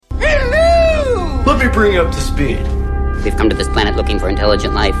bring you up to speed. We've come to this planet looking for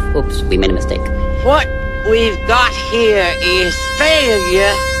intelligent life. Oops, we made a mistake. What we've got here is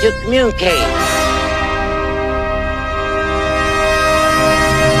failure to communicate.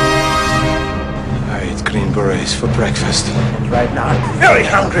 I eat green berets for breakfast. Right now, I'm very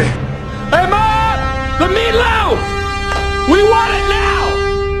hungry. Hey, Mom! The meatloaf! We want it now!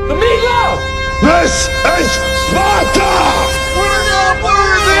 The meatloaf! This is Sparta! We're not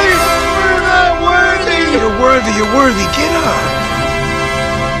worthy! We're not worthy! You're worthy, you're worthy. Get up!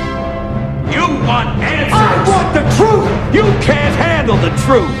 You want answers! I want the truth! You can't handle the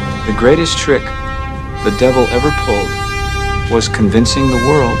truth! The greatest trick the devil ever pulled was convincing the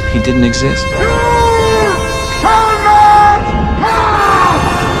world he didn't exist.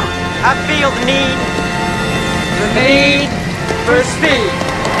 I feel the need for speed.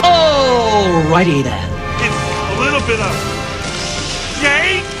 Alrighty then. It's a little bit of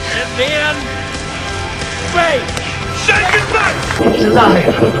yay and then wait. Shake it back! It's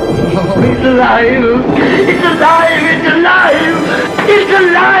alive. Oh, it's alive. It's alive. It's alive. It's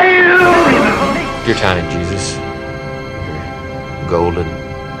alive. Your tiny Jesus. Your golden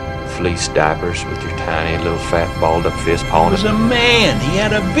fleece diapers with your tiny little fat balled up fist pawing. He was a man. He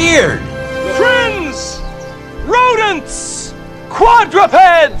had a beard. Friends! Rodents!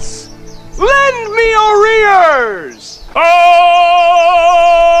 Quadrupeds! Lend me your ears! Oh!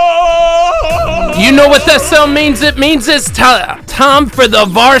 You know what that sound means? It means it's time for the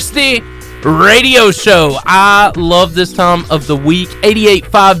Varsity Radio Show. I love this time of the week,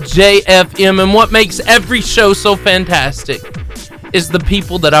 88.5 JFM, and what makes every show so fantastic is the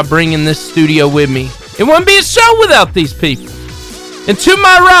people that I bring in this studio with me. It wouldn't be a show without these people. And to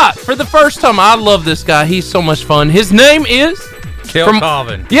my right, for the first time, I love this guy. He's so much fun. His name is... Kel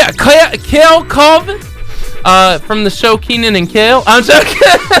Colvin. Yeah, Kel Colvin. From the show Kenan and Kel. I'm joking.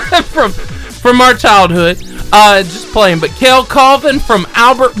 from our childhood. Just playing. But Kel Colvin from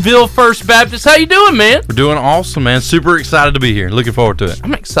Albertville First Baptist. How you doing, man? We're doing awesome, man. Super excited to be here. Looking forward to it.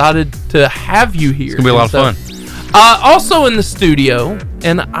 I'm excited to have you here. It's going to be a lot of fun. Also in the studio,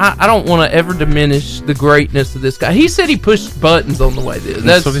 and I don't want to ever diminish the greatness of this guy. He said he pushed buttons on the way there.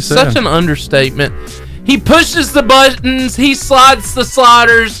 That's what he said. Such an understatement. He pushes the buttons. He slides the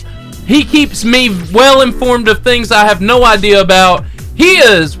sliders. He keeps me well informed of things I have no idea about. He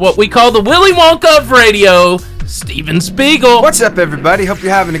is what we call the Willy Wonka of radio, Steven Spiegel. What's up, everybody? Hope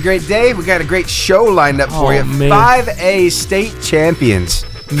you're having a great day. We got a great show lined up for you. Man. 5A state champions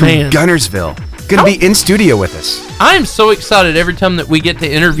from Gunnersville. Going to be in studio with us. I am so excited every time that we get to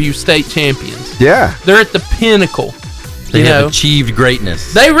interview state champions. Yeah. They're at the pinnacle. They have achieved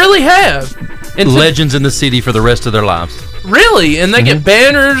greatness. They really have. And legends in the city for the rest of their lives. Really, and they get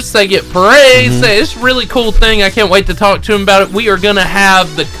banners, they get parades. It's a really cool thing. I can't wait to talk to him about it. We are going to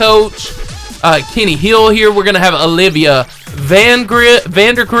have the coach, Kenny Hill, here. We're going to have Olivia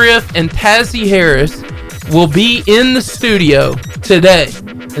Vandergriff and Tazzy Harris will be in the studio today.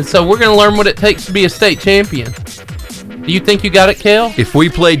 And so we're going to learn what it takes to be a state champion. Do you think you got it, Kel? If we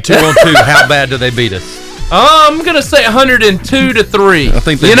played 2-on-2, how bad do they beat us? I'm going to say 102-3. I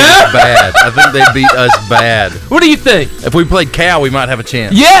think they beat us bad. I think they beat us bad. What do you think? If we played Cal, we might have a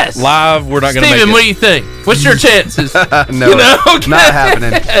chance. Yes! Live, we're not going to make it. Steven, what do you think? What's your chances? No, not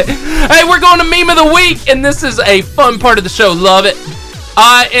happening. Hey, we're going to Meme of the Week, and this is a fun part of the show. Love it.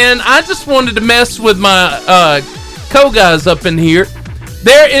 And I just wanted to mess with my co-guys up in here.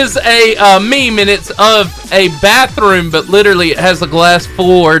 There is a meme, and it's of a bathroom, but literally it has a glass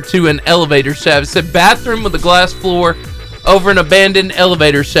floor to an elevator shaft. It said bathroom with a glass floor over an abandoned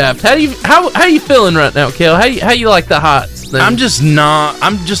elevator shaft. How you feeling right now, Kel? How you like the heights thing? I'm just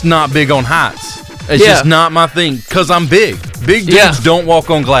not big on heights. It's just not my thing because I'm big. Big dudes don't walk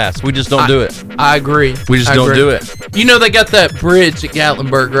on glass. We just don't do it. I agree. We just don't do it. You know they got that bridge at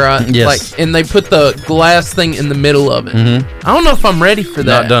Gatlinburg, right? Yes. And they put the glass thing in the middle of it. I don't know if I'm ready for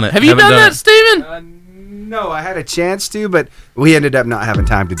that. Not done it. Have you done that, Steven? No, I had a chance to, but we ended up not having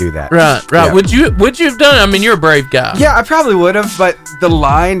time to do that. Right. Yeah. Would you have done it? I mean, you're a brave guy. Yeah, I probably would have, but the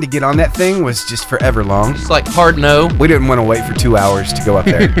line to get on that thing was just forever long. It's like hard no. We didn't want to wait for 2 hours to go up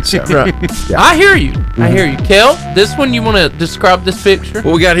there. So. Right. Yeah. I hear you. Kel, this one, you want to describe this picture?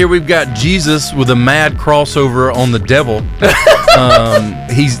 What we got here, we've got Jesus with a mad crossover on the devil.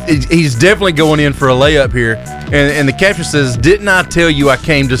 He's definitely going in for a layup here. And the caption says, "Didn't I tell you I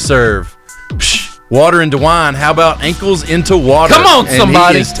came to serve? Psh, water into wine. How about ankles into water?" Come on, somebody.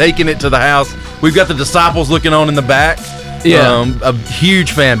 And he is taking it to the house. We've got the disciples looking on in the back. Yeah. A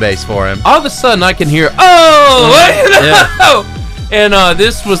huge fan base for him. All of a sudden, I can hear, And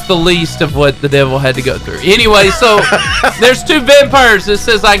this was the least of what the devil had to go through. Anyway, so there's two vampires. It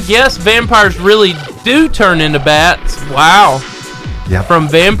says, I guess vampires really do turn into bats. Wow. Yeah. From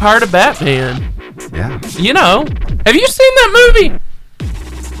vampire to Batman. Yeah. You know. Have you seen that movie?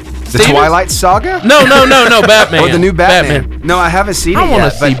 The Steven? Twilight Saga? No, Batman. Or the new Batman. No, I haven't seen I it wanna yet.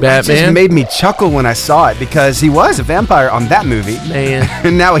 see but Batman. It just made me chuckle when I saw it because he was a vampire on that movie. Man.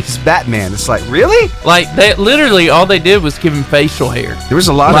 And now he's Batman. It's like, really? Like, they literally, all they did was give him facial hair. There was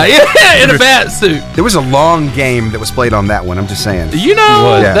a lot Like, of... in a bat suit. There was a long game that was played on that one. I'm just saying. You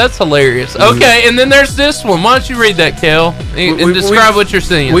know, Yeah. that's hilarious. Okay, and then there's this one. Why don't you read that, Kel, and describe what you're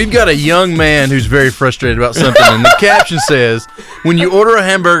seeing? We've got a young man who's very frustrated about something, and the caption says, when you order a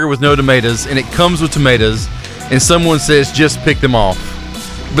hamburger with no tomatoes, and it comes with tomatoes, and someone says, just pick them off.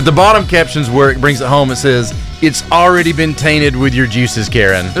 But the bottom caption's where it brings it home. It says, it's already been tainted with your juices,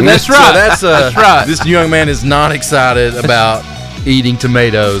 Karen. That's right. So that's right. This young man is not excited about eating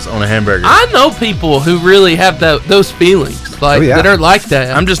tomatoes on a hamburger. I know people who really have those feelings, like that are like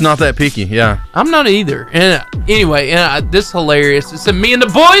that. I'm just not that picky. Yeah, I'm not either. And anyway, this is hilarious. It said, me and the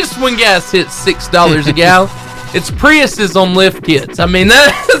boys when gas hits $6 a gallon. It's Priuses on lift kits. I mean,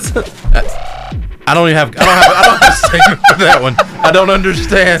 that's... I don't have a statement for that one. I don't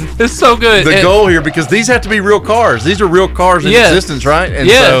understand. It's so good. The goal here, because these have to be real cars. These are real cars in existence, right? And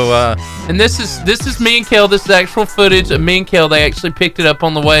so, and this is me and Kel. This is actual footage of me and Kel. They actually picked it up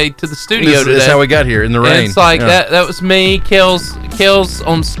on the way to the studio today. That's how we got here in the rain. And it's like that was me. Kel's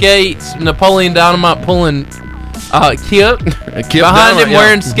on skates. Napoleon Dynamite pulling Kip behind him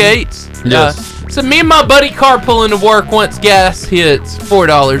wearing skates. Yes. So me and my buddy carpooling to work once gas hits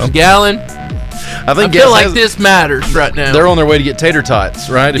 $4 a gallon. I feel like this matters right now. They're on their way to get tater tots,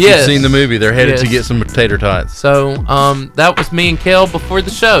 right? If you've seen the movie, they're headed to get some tater tots. So, that was me and Kel before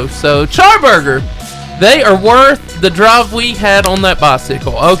the show. So, Charburger, they are worth the drive we had on that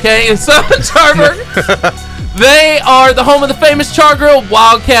bicycle, okay? And so, Charburger, they are the home of the famous Char Grill,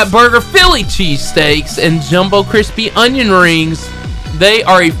 Wildcat Burger, Philly cheesesteaks, and Jumbo Crispy Onion Rings. They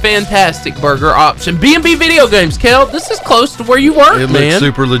are a fantastic burger option. B&B Video Games, Kel, this is close to where you work, It man. looks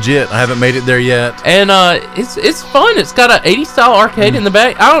super legit. I haven't made it there yet. And it's fun. It's got an 80s style arcade in the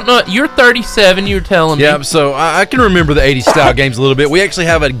back. I don't know. You're 37. You were telling me. Yeah, so I can remember the 80s style games a little bit. We actually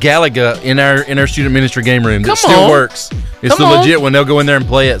have a Galaga in our student ministry game room that still works. It's the legit one. They'll go in there and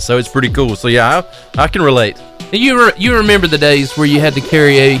play it, so it's pretty cool. So yeah, I can relate. You remember the days where you had to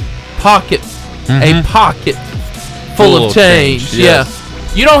carry a pocket full of change. Yes.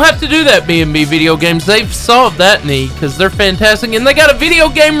 Yeah. You don't have to do that, B&B Video Games. They've solved that need because they're fantastic. And they got a video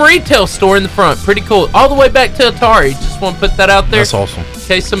game retail store in the front. Pretty cool. All the way back to Atari. Just want to put that out there. That's awesome. In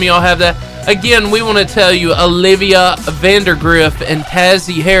case some of y'all have that. Again, we want to tell you Olivia Vandergriff and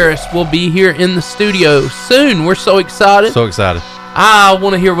Tazzy Harris will be here in the studio soon. We're so excited. So excited. I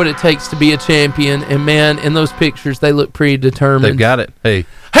want to hear what it takes to be a champion. And man, in those pictures, they look pretty determined. They've got it. Hey,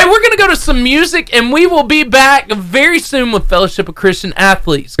 we're going to go to some music, and we will be back very soon with Fellowship of Christian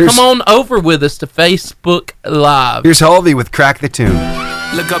Athletes. Come on over with us to Facebook Live. Here's Holvey with Crack the Tune.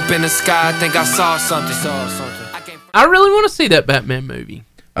 Look up in the sky, I think I saw something. I really want to see that Batman movie.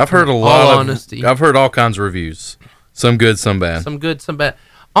 I've heard honesty. I've heard all kinds of reviews. Some good, some bad. Some good, some bad.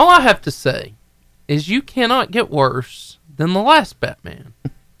 All I have to say is you cannot get worse than the last Batman.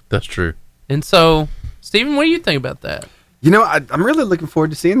 That's true. And so, Steven, what do you think about that? You know, I'm really looking forward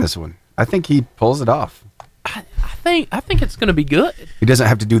to seeing this one. I think he pulls it off. I think it's going to be good. He doesn't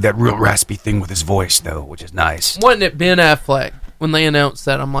have to do that real raspy thing with his voice, though, which is nice. Wasn't it Ben Affleck when they announced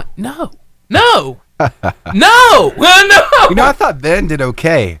that? I'm like, no. No! You know, I thought Ben did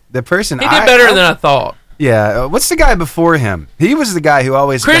okay. The person he did better than I thought. Yeah, what's the guy before him? He was the guy who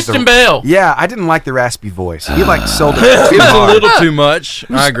always Christian Bale. Yeah, I didn't like the raspy voice. He sold it too a hard. little too much.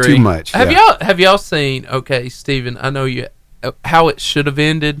 I agree. Too much. Have y'all seen? Okay, Steven, I know you. How it should have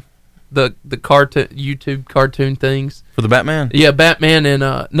ended. The cartoon YouTube cartoon things for the Batman. Yeah, Batman and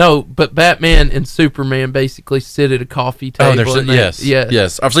but Batman and Superman basically sit at a coffee table. Oh,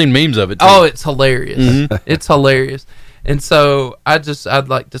 yes. I've seen memes of it too. Oh, it's hilarious. Mm-hmm. It's hilarious. And so I'd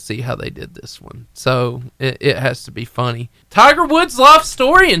like to see how they did this one. So it has to be funny. Tiger Woods' life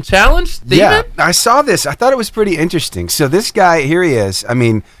story and challenge, Steven? Yeah, I saw this. I thought it was pretty interesting. So this guy, here he is. I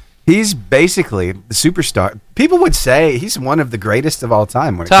mean, he's basically the superstar. People would say he's one of the greatest of all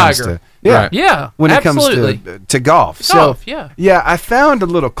time when it comes to when it comes to golf. Yeah, I found a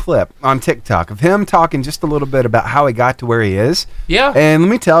little clip on TikTok of him talking just a little bit about how he got to where he is. Yeah. And let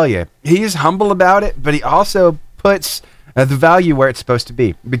me tell you, he's humble about it, but he also puts the value where it's supposed to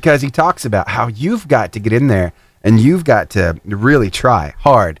be, because he talks about how you've got to get in there and you've got to really try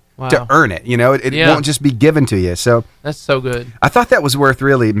hard to earn it. You know, it won't just be given to you. So that's so good. I thought that was worth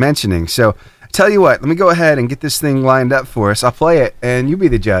really mentioning. So tell you what, let me go ahead and get this thing lined up for us. I'll play it and you be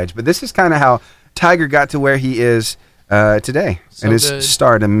the judge. But this is kind of how Tiger got to where he is today, and his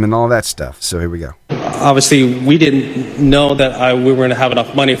stardom and all that stuff. So here we go. Obviously, we didn't know that we were going to have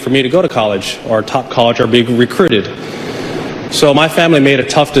enough money for me to go to college or top college or be recruited. So my family made a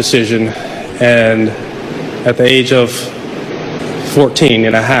tough decision, and at the age of 14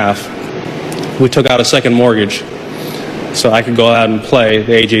 and a half, we took out a second mortgage so I could go out and play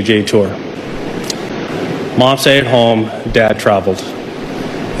the AJGA Tour. Mom stayed at home, Dad traveled,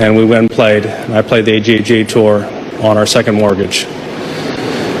 and we went and played. I played the AJGA Tour on our second mortgage.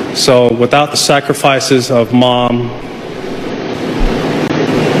 So without the sacrifices of Mom,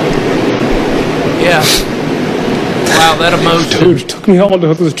 yeah, wow, that emotion. Who took me all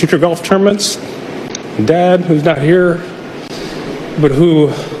to the junior golf tournaments, Dad, who's not here, but who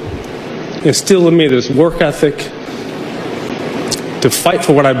instilled in me this work ethic to fight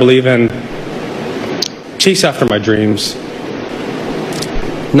for what I believe in, chase after my dreams.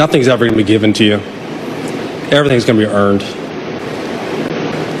 Nothing's ever going to be given to you. Everything's going to be earned.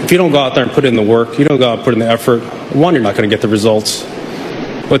 If you don't go out there and put in the work, you don't go out and put in the effort, one, you're not going to get the results.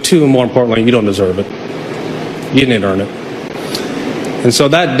 But two, and more importantly, you don't deserve it. You didn't earn it. And so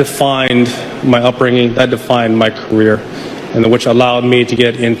that defined my upbringing, that defined my career, and which allowed me to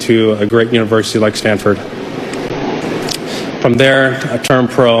get into a great university like Stanford. From there, I turned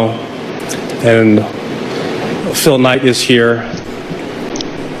pro, and Phil Knight is here,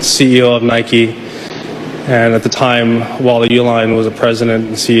 CEO of Nike. And at the time, Wally Uline was the president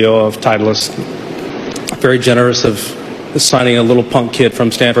and CEO of Titleist. Very generous of signing a little punk kid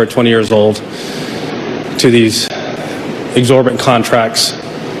from Stanford, 20 years old, to these exorbitant contracts.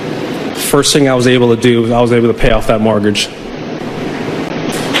 First thing I was able to do was I was able to pay off that mortgage.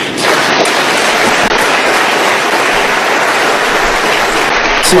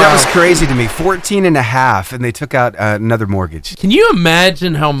 See, that was crazy to me. 14 and a half, and they took out another mortgage. Can you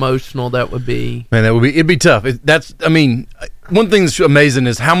imagine how emotional that would be? Man, it'd be tough. One thing that's amazing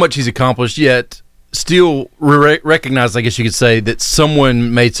is how much he's accomplished, yet still recognize, I guess you could say, that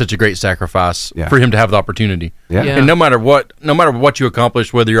someone made such a great sacrifice for him to have the opportunity. Yeah. And no matter what you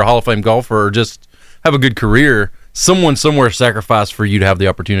accomplish, whether you're a Hall of Fame golfer or just have a good career, someone somewhere sacrificed for you to have the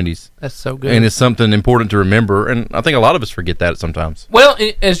opportunities. That's so good. And it's something important to remember, and I think a lot of us forget that sometimes. Well,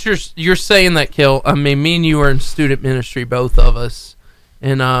 as you're saying that, Kel, I mean, me and you are in student ministry, both of us,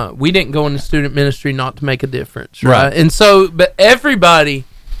 and we didn't go into student ministry not to make a difference, right? And so, but everybody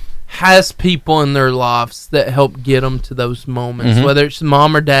has people in their lives that help get them to those moments, whether it's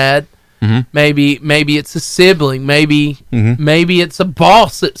mom or dad, maybe it's a sibling, maybe it's a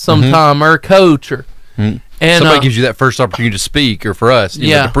boss at some time, or a coach, or and somebody gives you that first opportunity to speak, or for us,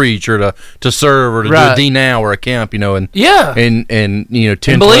 to preach, or to serve, or to do a D now or a camp, and and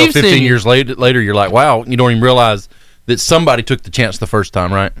 10, 12, 15 years later, you're like, wow, you don't even realize that somebody took the chance the first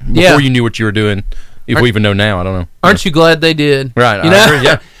time, right? Before you knew what you were doing. If we even know now, I don't know. Aren't you glad they did? Right, I agree,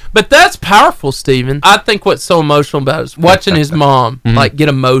 yeah. But that's powerful, Stephen. I think what's so emotional about it is watching his mom get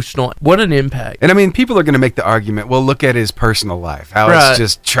emotional. What an impact. And I mean, people are going to make the argument, well, look at his personal life, how it's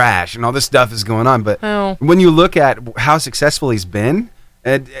just trash and all this stuff is going on. But when you look at how successful he's been,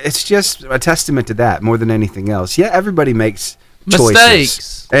 it's just a testament to that more than anything else. Yeah, everybody makes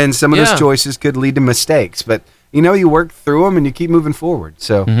choices. And some of those choices could lead to mistakes. But you work through them and you keep moving forward.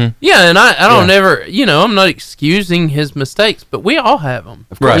 So yeah, and I don't ever, I'm not excusing his mistakes, but we all have them.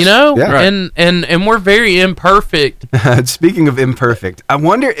 Of course. And we're very imperfect. Speaking of imperfect, I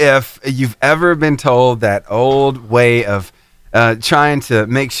wonder if you've ever been told that old way of trying to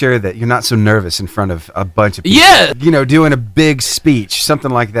make sure that you're not so nervous in front of a bunch of people. Yeah. Doing a big speech,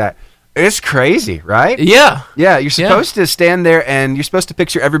 something like that. It's crazy, right? Yeah. Yeah, you're supposed to stand there and you're supposed to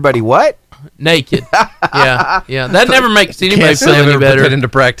picture everybody what? Naked. Yeah. That never makes anybody feel any better. Put that into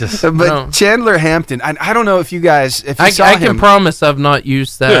practice. But Chandler Hampton, I don't know if you guys, if you saw I him. can promise I've not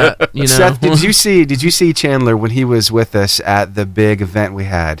used that. Seth, did you see Chandler when he was with us at the big event we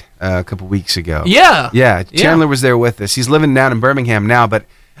had a couple weeks ago? Yeah. Chandler was there with us. He's living down in Birmingham now, but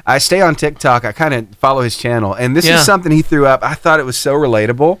I stay on TikTok. I kind of follow his channel, and this is something he threw up. I thought it was so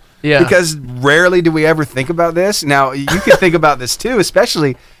relatable. Yeah. Because rarely do we ever think about this. Now, you can think about this too,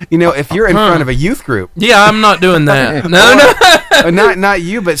 especially, if you're in front of a youth group. Yeah, I'm not doing that. No. Not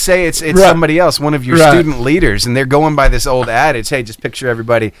you, but say it's somebody else, one of your student leaders, and they're going by this old adage, hey, just picture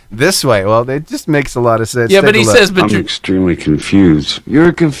everybody this way. Well, it just makes a lot of sense. Yeah, but he says, I'm extremely confused.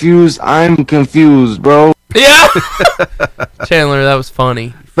 You're confused. I'm confused, bro. Yeah. Chandler, that was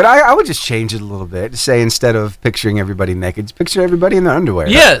funny. But I would just change it a little bit to say, instead of picturing everybody naked, just picture everybody in their underwear.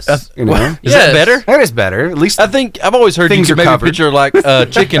 Yes. Is that better? That is better. At least I think I've always heard you could maybe picture like a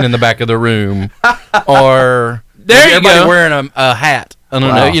chicken in the back of the room, or there you everybody go. wearing a hat. I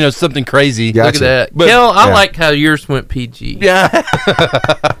don't know, something crazy. Gotcha. Look at that. But, Kel, I like how yours went PG. Yeah.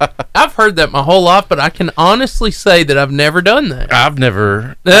 I've heard that my whole life, but I can honestly say that I've never done that. I've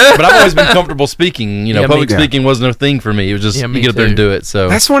never, but I've always been comfortable speaking. Public speaking wasn't a thing for me. It was just, you get up there and do it. So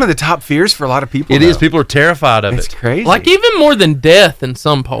that's one of the top fears for a lot of people. It is. People are terrified of it. It's crazy. Like even more than death in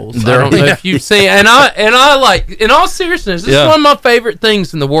some polls. I don't know if you've seen, and I like, in all seriousness, this is one of my favorite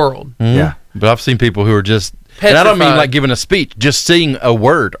things in the world. Mm-hmm. Yeah. But I've seen people who are just, and I don't mean like giving a speech, just saying a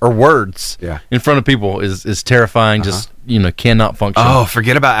word or words in front of people is terrifying. Just, cannot function. Oh,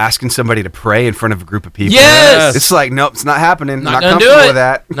 forget about asking somebody to pray in front of a group of people. Yes! It's like, nope, it's not happening. Not comfortable do it. with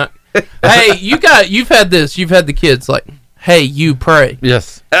that. Hey, you've had this. You've had the kids like, hey, you pray.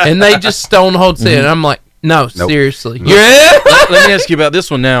 Yes. And they just stone hold say it. I'm like, no, seriously. Nope. Let me ask you about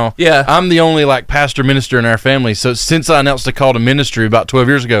this one now. Yeah. I'm the only pastor minister in our family. So since I announced a call to ministry about 12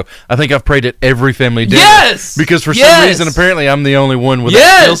 years ago, I think I've prayed at every family dinner. Yes. Because for some reason, apparently, I'm the only one with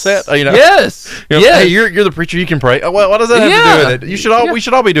that skill set. Yes. Hey, you're the preacher. You can pray. Well, what does that have to do with it? We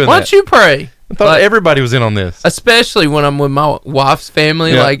should all be doing that. Why don't you pray? I thought everybody was in on this. Especially when I'm with my wife's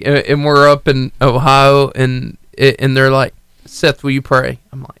family, and we're up in Ohio, and they're like, Seth, will you pray?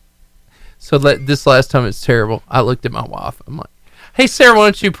 I'm like, so this last time it's terrible. I looked at my wife. I'm like, hey, Sarah, why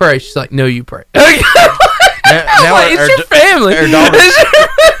don't you pray? She's like, no, you pray. now it's your family.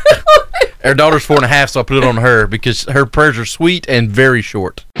 Our daughter's 4.5, so I put it on her because her prayers are sweet and very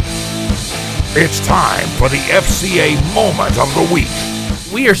short. It's time for the FCA moment of the week.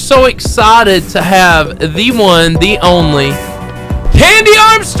 We are so excited to have the one, the only, Candy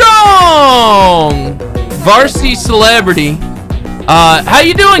Armstrong, varsity celebrity. How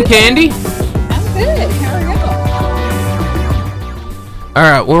you doing, Candy? I'm good. How are y'all? All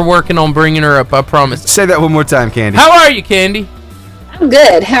right, we're working on bringing her up. I promise. Say that one more time, Candy. How are you, Candy? I'm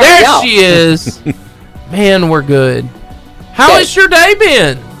good. How are y'all? There she is. Man, we're good. How has your day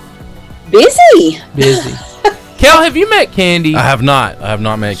been? Busy. Kel, have you met Candy? I have not. I have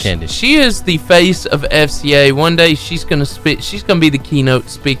not met Candy. She is the face of FCA. One day she's gonna speak. She's gonna be the keynote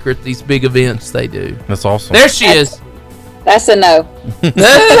speaker at these big events they do. That's awesome. There she is. That's a no.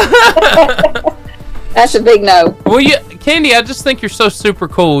 That's a big no. Well, Candy, I just think you're so super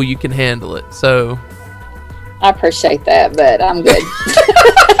cool. You can handle it. So I appreciate that, but I'm good.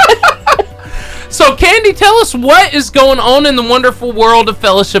 So, Candy, tell us what is going on in the wonderful world of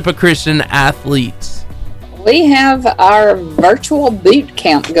Fellowship of Christian Athletes. We have our virtual boot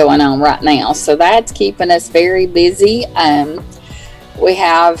camp going on right now, so that's keeping us very busy. We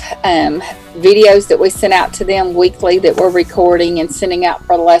have videos that we send out to them weekly that we're recording and sending out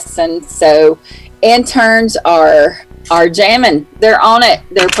for lessons. So interns are jamming. They're on it.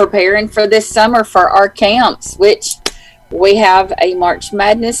 They're preparing for this summer for our camps, which we have a March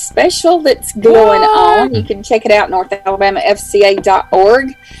Madness special that's going on. You can check it out,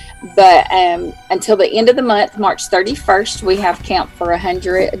 NorthAlabamaFCA.org. But until the end of the month, March 31st, we have camp for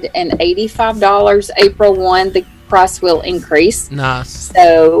 $185. April 1, the price will increase. Nice.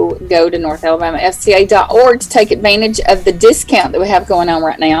 So go to NorthAlabamaFCA.org to take advantage of the discount that we have going on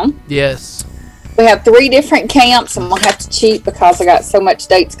right now. Yes. We have 3 different camps. I'm going to have to cheat because I got so much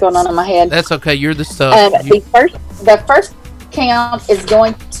dates going on in my head. That's okay. You're the stuff. The first camp is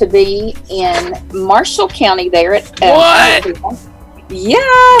going to be in Marshall County there at what?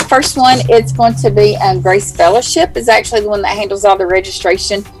 Yeah, first one it's going to be Grace Fellowship is actually the one that handles all the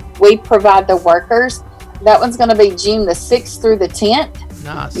registration. We provide the workers. That one's going to be June the 6th through the 10th.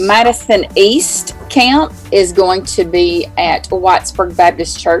 Nice. Madison East camp is going to be at Whitesburg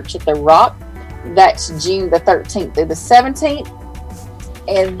Baptist Church at the Rock. That's June the 13th through the 17th.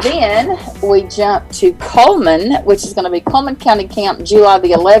 And then we jump to Coleman, which is going to be Coleman County Camp, July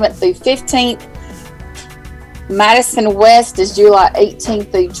the 11th through 15th. Madison West is July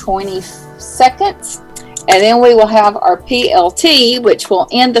 18th through 22nd. And then we will have our PLT, which will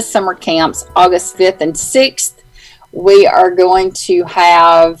end the summer camps August 5th and 6th. We are going to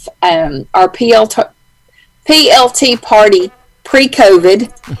have our PLT party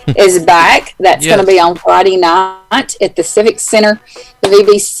pre-COVID is back. That's going to be on Friday night at the Civic Center, the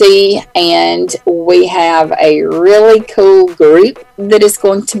VBC, and we have a really cool group that is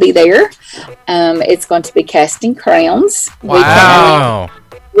going to be there. It's going to be Casting Crowns. Wow.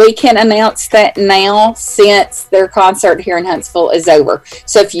 We can announce that now since their concert here in Huntsville is over.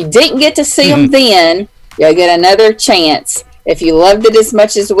 So if you didn't get to see them then, you'll get another chance. If you loved it as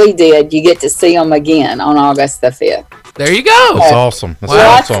much as we did, you get to see them again on August the 5th. There you go. That's awesome.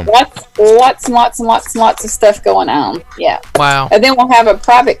 That's awesome. Lots of stuff going on. Yeah. Wow. And then we'll have a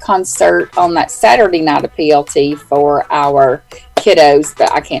private concert on that Saturday night of PLT for our kiddos,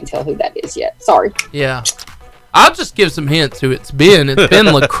 but I can't tell who that is yet. Sorry. Yeah. I'll just give some hints who it's been. It's been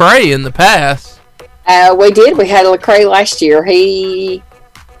Lecrae in the past. We did. We had Lecrae last year. He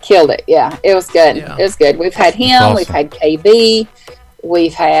killed it. Yeah, it was good. Yeah. It was good. We've had him. Awesome. We've had KB.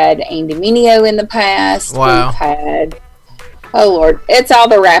 We've had Andy Mineo in the past. Wow. We've had, oh Lord, it's all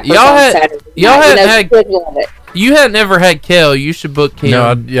the rappers y'all on had, Saturday. Y'all night. had you had never had Kel. You should book him.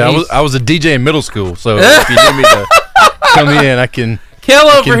 No, I was a DJ in middle school, so if you need me to come in, I can. Kel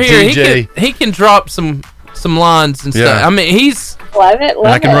over here, he can drop some lines and stuff. I mean, he's love it.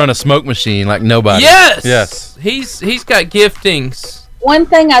 I can run a smoke machine like nobody. Yes. He's got giftings. One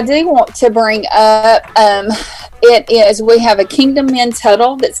thing I do want to bring up, it is we have a Kingdom Men's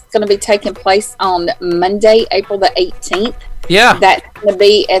Huddle that's going to be taking place on Monday, April the 18th. Yeah. That's going to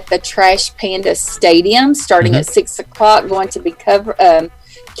be at the Trash Panda Stadium starting at 6 o'clock, going to be catered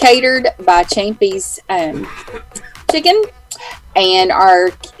by Champy's Chicken. And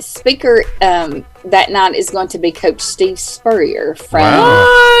our speaker that night is going to be Coach Steve Spurrier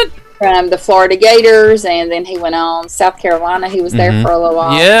from the Florida Gators, and then he went on South Carolina. He was there for a little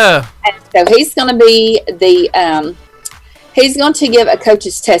while. Yeah. And so he's going to be he's going to give a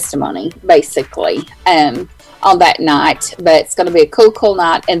coach's testimony, basically, on that night. But it's going to be a cool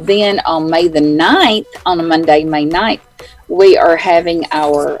night. And then on May the 9th, on a Monday, May 9th, we are having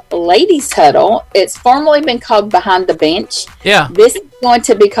our ladies huddle. It's formerly been called Behind the Bench. Yeah. This is going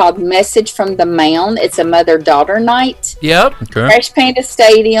to be called Message from the Mound. It's a mother-daughter night. Yep. Okay. Trash Panda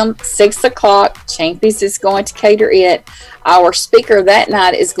Stadium, 6 o'clock. Champions is going to cater it. Our speaker that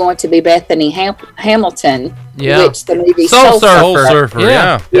night is going to be Bethany Hamilton, which the movie Soul Surfer.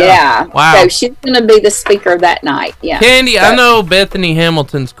 Yeah. Wow. So she's going to be the speaker that night. Yeah. Candy, I know Bethany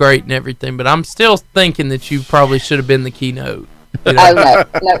Hamilton's great and everything, but I'm still thinking that you probably should have been the keynote. You know? Oh,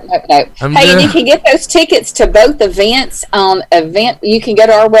 no. Hey, and you can get those tickets to both events on You can go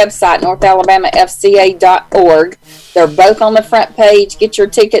to our website, NorthAlabamaFCA.org. They're both on the front page. Get your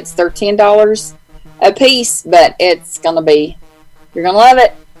tickets. They're $10 a piece, but it's going to be, you're going to love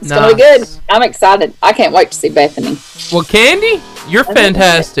it. It's going to be good. I'm excited. I can't wait to see Bethany. Well, Candy, you're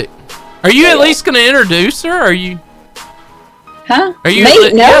fantastic. Are you at least going to introduce her? Are you? Huh? Are you?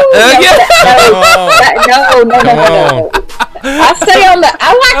 Me? No. I like to stay on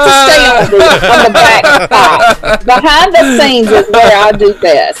the back spot. Behind the scenes is where I do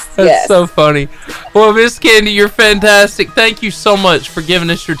best. That's so funny. Well, Miss Candy, you're fantastic. Thank you so much for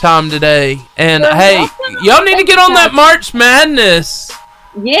giving us your time today. And hey, y'all need to get on that March Madness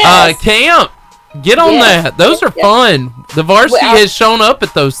camp. Get on that. Those are fun. The varsity has shown up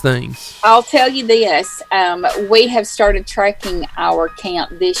at those things. I'll tell you this. We have started tracking our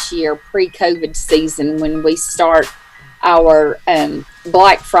camp this year, pre-COVID season, when we start our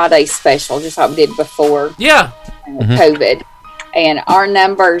Black Friday special, just like we did before COVID. And our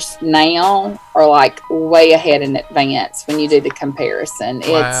numbers now are like way ahead in advance when you do the comparison.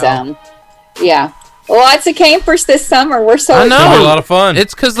 Wow. It's, lots of campers this summer. We're so excited. It's a lot of fun.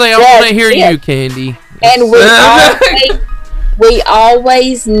 It's because they all want to hear you, Candy. And we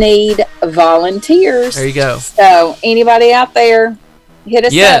always need volunteers. There you go. So anybody out there, hit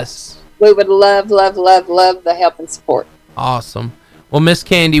us up. Yes. We would love the help and support. Awesome. Well, Miss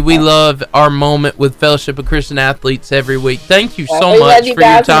Candy, we love our moment with Fellowship of Christian Athletes every week. Thank you so much for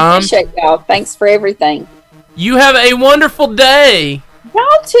your time. Appreciate y'all. Thanks for everything. You have a wonderful day.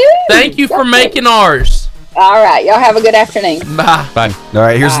 Y'all too. Thank you for making ours. All right. Y'all have a good afternoon. Bye. Bye. All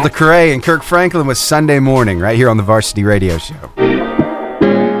right. Here's Lecrae and Kirk Franklin with Sunday Morning right here on the Varsity Radio Show.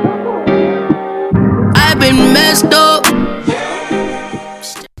 I've been messed up.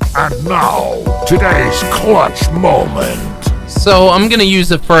 And now, today's clutch moment. So I'm going to use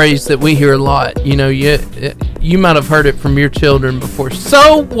a phrase that we hear a lot. You know, you might have heard it from your children before.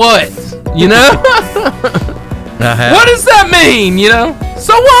 So what? You know? What does that mean? You know?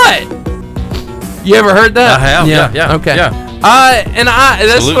 So what? You ever heard that? I have. Yeah. Okay. Yeah. That's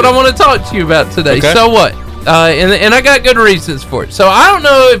Absolutely. what I want to talk to you about today. Okay. So what? And I got good reasons for it. So I don't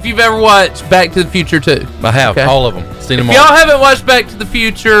know if you've ever watched Back to the Future 2. I have. All of them. Seen them all. If y'all haven't watched Back to the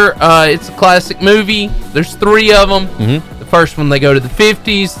Future, it's a classic movie. There's 3 of them. Mm-hmm. The first one, they go to the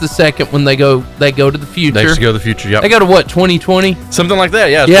 50s. The second one, they go to the future. They actually go to the future, yep. They go to what, 2020? Something like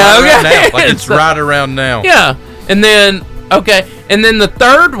that, yeah. It's right around now. Yeah. And then, and then the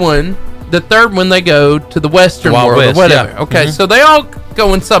third one, they go to the Western Wild world West, or whatever. yeah. Okay, Mhm. so they all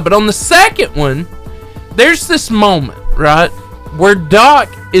go inside. But on the second one, there's this moment, right, where Doc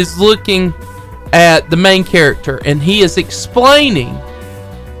is looking at the main character, and he is explaining,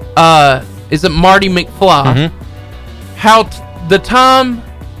 is it Marty McFly, how the time,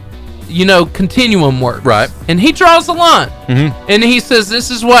 continuum works. Right. And he draws a line. And he says, this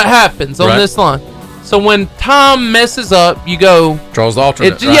is what happens on this line. So when Tom messes up, you go draws the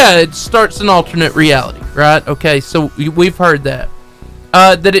alternate. Yeah, it starts an alternate reality, right? Okay, so we've heard that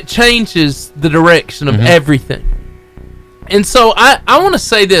that it changes the direction of everything. And so I want to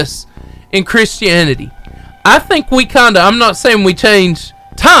say this in Christianity. I think we I'm not saying we change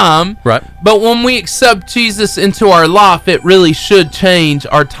time, right? But when we accept Jesus into our life, it really should change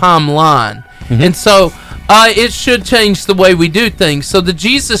our timeline, and so it should change the way we do things. So the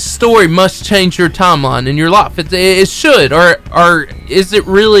Jesus story must change your timeline in your life. It should, or is it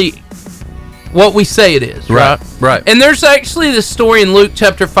really what we say it is? Right. And there's actually this story in Luke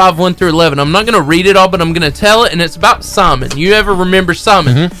chapter 5, 1 through 11. I'm not going to read it all, but I'm going to tell it, and it's about Simon. You ever remember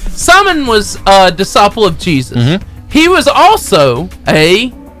Simon? Simon was a disciple of Jesus. He was also a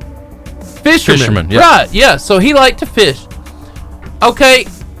fisherman. Yeah. Right, yeah. So he liked to fish. Okay,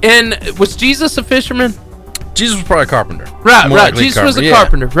 and was Jesus a fisherman? Jesus was probably a carpenter. Right. Jesus was a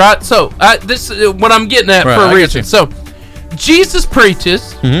carpenter, right? So this is what I'm getting at for a reason. So Jesus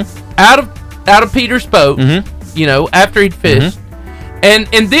preaches out of Peter's boat, you know, after he'd fished, and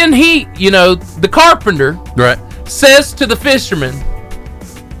then he, you know, the carpenter, says to the fisherman,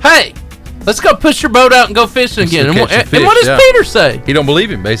 "Hey, let's go push your boat out and go fishing again." And what does Peter say? He don't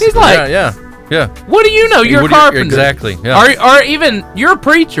believe him, basically. He's like, yeah. What do you know? You're a carpenter. Exactly. Yeah. Or even you're a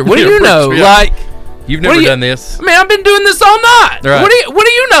preacher. What do you know? Yeah. Like, you've never done this. I mean, I've been doing this all night. Right. What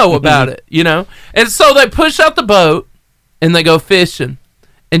do you know about it? You know? And so they push out the boat and they go fishing.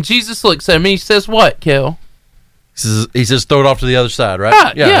 And Jesus looks at him and he says, "What, Kel?" He says, "Throw it off to the other side," right?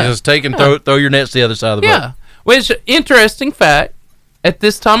 Right, yeah. He says, throw your nets to the other side of the boat. Yeah. Which, interesting fact, at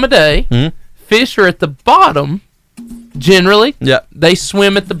this time of day, fish are at the bottom, generally. Yeah. They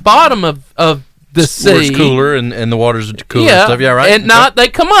swim at the bottom of the sea. Where it's cooler and the water's cooler and stuff. Yeah, right? At night, they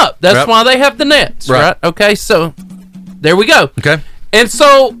come up. That's why they have the nets, right? Okay, so there we go. Okay. And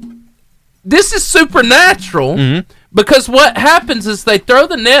so this is supernatural because what happens is they throw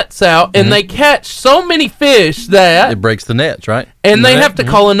the nets out and they catch so many fish that it breaks the nets, right? And they have to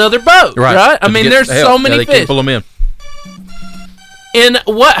call another boat, right? I mean, there's so many they fish. can't pull them in. And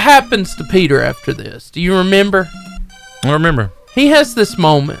what happens to Peter after this? Do you remember? I remember. He has this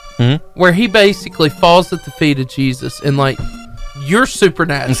moment where he basically falls at the feet of Jesus and like, you're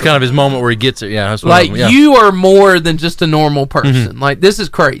supernatural. It's kind of his moment where he gets it. Yeah, that's like you are more than just a normal person. Like, this is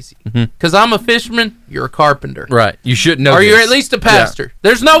crazy. Because I'm a fisherman, you're a carpenter. Right. You should know. Or you're at least a pastor. Yeah.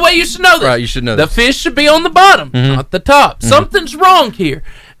 There's no way you should know this. Right. You should know. The fish should be on the bottom, not the top. Something's wrong here.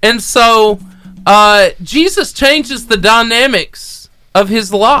 And so Jesus changes the dynamics of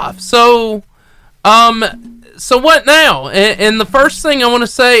his life. So what now? And the first thing I want to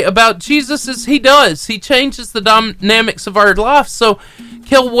say about Jesus is he changes the dynamics of our life. So,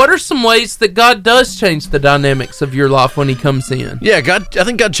 Kel, what are some ways that God does change the dynamics of your life when he comes in? Yeah, I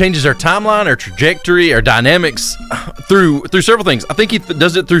think God changes our timeline, our trajectory, our dynamics through several things. I think he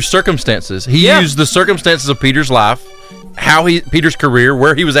does it through circumstances. He used the circumstances of Peter's life, Peter's career,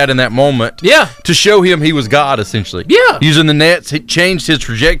 where he was at in that moment, to show him he was God, essentially. Yeah. Using the nets, it changed his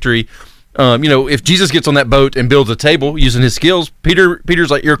trajectory. If Jesus gets on that boat and builds a table using his skills,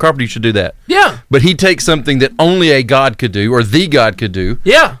 Peter's like, "You're a carpenter, you should do that." Yeah. But he takes something that only a God could do, or the God could do.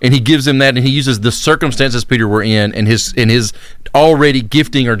 Yeah. And he gives him that, and he uses the circumstances Peter were in and his already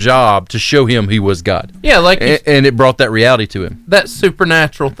gifting or job to show him he was God. Yeah, like and it brought that reality to him. That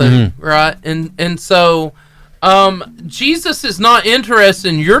supernatural thing, right? And so Jesus is not interested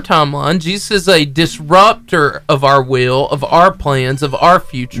in your timeline. Jesus is a disruptor of our will, of our plans, of our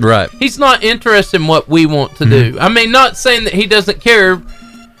future. Right. He's not interested in what we want to do. I mean, not saying that he doesn't care.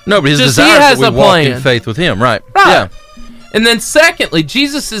 No, but his desire is that we walk in faith with him. Right. Yeah. And then secondly,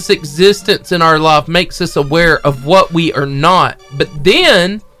 Jesus' existence in our life makes us aware of what we are not. But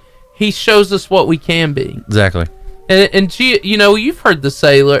then he shows us what we can be. Exactly. And you've heard the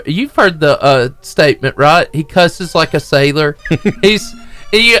statement, right? He cusses like a sailor.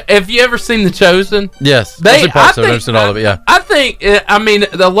 Have you ever seen The Chosen? Yes. I've seen all of it, yeah. I think,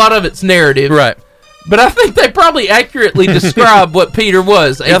 a lot of it's narrative. Right. But I think they probably accurately describe what Peter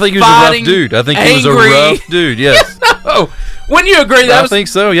was. I think he was a rough dude. I think he was a rough dude, yes. Wouldn't you agree? I think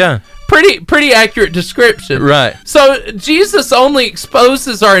so, yeah. Pretty accurate description. Right. So Jesus only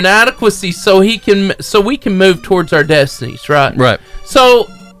exposes our inadequacies so we can move towards our destinies, right? Right. So,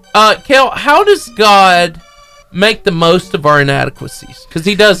 Kel, how does God make the most of our inadequacies? Because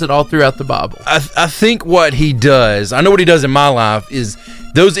he does it all throughout the Bible. I think what he does, I know what he does in my life, is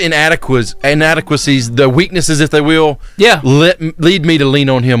those inadequacies, the weaknesses, if they will, lead me to lean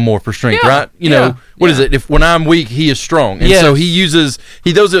on him more for strength, right? What is it? If when I'm weak, he is strong. And so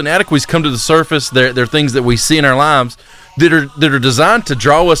those inadequacies come to the surface. They're things that we see in our lives that are designed to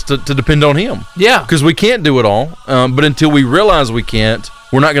draw us to depend on Him. Yeah. Because we can't do it all. But until we realize we can't,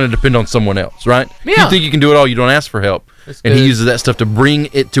 we're not going to depend on someone else, right? Yeah. If you think you can do it all, you don't ask for help. And He uses that stuff to bring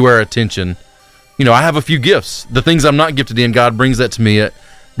it to our attention. You know, I have a few gifts. The things I'm not gifted in, God brings that to me,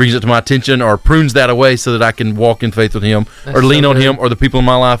 brings it to my attention, or prunes that away so that I can walk in faith with Him, or lean on Him, or the people in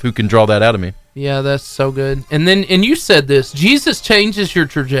my life who can draw that out of me. Yeah, that's so good. And you said this, Jesus changes your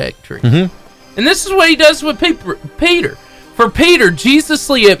trajectory. Mm-hmm. And this is what He does with Peter. For Peter, Jesus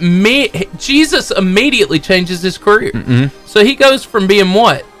immediately changes his career. Mm-hmm. So he goes from being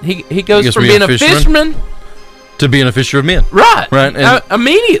what? He goes from being a fisherman to being a fisher of men. Right. And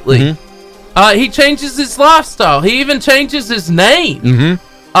immediately. Mm-hmm. He changes his lifestyle. He even changes his name.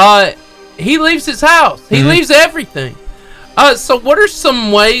 Mm-hmm. He leaves his house. He leaves everything. So what are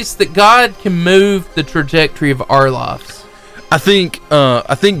some ways that God can move the trajectory of our lives? I think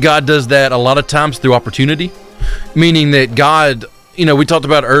God does that a lot of times through opportunity, meaning that God, you know, we talked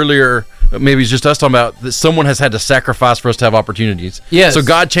about earlier, maybe it's just us talking about that someone has had to sacrifice for us to have opportunities. Yes. So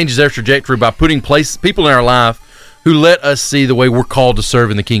God changes their trajectory by putting people in our life who let us see the way we're called to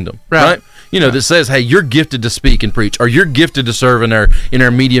serve in the kingdom. Right? You know, that says, hey, you're gifted to speak and preach, or you're gifted to serve in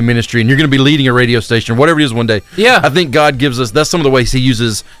our media ministry, and you're going to be leading a radio station, whatever it is one day. Yeah. I think God gives us, that's some of the ways He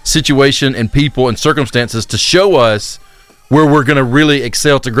uses situation and people and circumstances to show us where we're going to really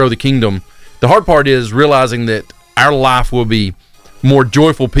excel to grow the kingdom. The hard part is realizing that our life will be more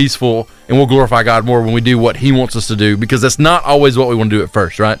joyful, peaceful, and we'll glorify God more when we do what He wants us to do, because that's not always what we want to do at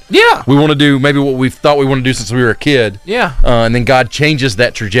first, right? Yeah. We want to do maybe what we've thought we want to do since we were a kid. Yeah. And then God changes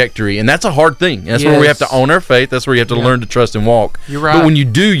that trajectory, and that's a hard thing. That's where we have to own our faith. That's where you have to learn to trust and walk. You're right. But when you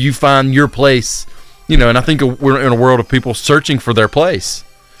do, you find your place, you know, and I think we're in a world of people searching for their place.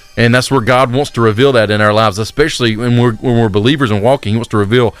 And that's where God wants to reveal that in our lives, especially when we're believers and walking. He wants to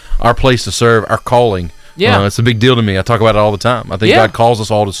reveal our place to serve, our calling. Yeah. It's a big deal to me. I talk about it all the time. I think God calls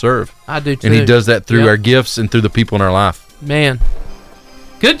us all to serve. I do too. And He does that through our gifts and through the people in our life. Man.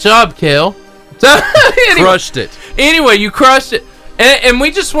 Good job, Kel. Crushed it. Anyway, you crushed it. And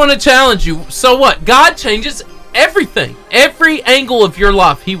we just want to challenge you. So what? God changes everything. Every angle of your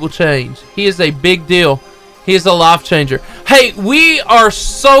life, He will change. He is a big deal. He is a life changer. Hey, we are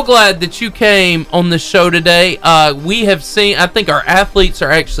so glad that you came on the show today. We have seen, I think our athletes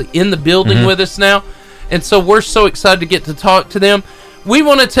are actually in the building with us now. And so we're so excited to get to talk to them. We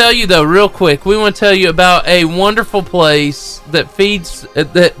want to tell you, though, real quick, we want to tell you about a wonderful place that feeds,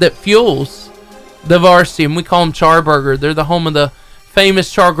 that fuels the Varsity, and we call them Charburger. They're the home of the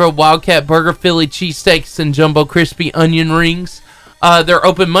famous Char Grove Wildcat Burger, Philly cheesesteaks, and jumbo crispy onion rings. They're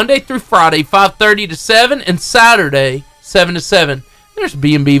open Monday through Friday, 5:30 to 7, and Saturday, 7 to 7. There's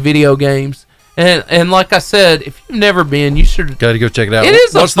B&B video games. And like I said, if you've never been, you should... Got to go check it out.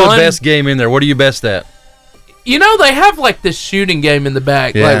 What's the best game in there? What are you best at? You know, they have like this shooting game in the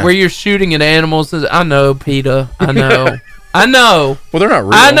back, like where you're shooting at animals. I know, PETA. I know. I know. Well, they're not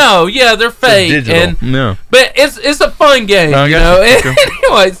real. I know. Yeah, they're fake. It's digital. No. But it's a fun game, you know?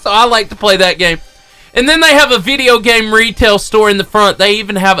 Anyway, so I like to play that game. And then they have a video game retail store in the front. They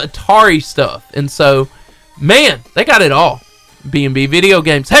even have Atari stuff. And so, man, they got it all. B&B video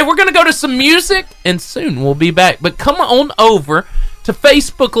games. Hey, we're going to go to some music, and soon we'll be back. But come on over to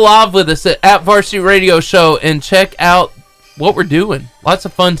Facebook Live with us at Varsity Radio Show and check out what we're doing. Lots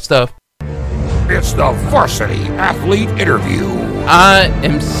of fun stuff. It's the Varsity Athlete Interview. I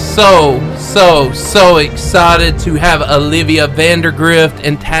am so excited to have Olivia Vandergrift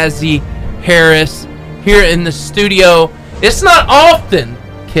and Tazzy Harris here in the studio. It's not often,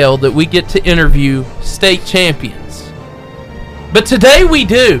 Kel, that we get to interview state champions. But today we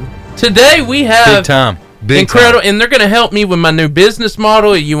do. Today we have... Big time. Incredible, and they're going to help me with my new business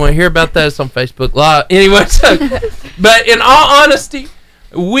model. You want to hear about that? It's on Facebook Live. Anyway, but in all honesty,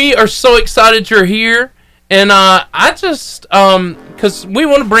 we are so excited you're here, and I just, because we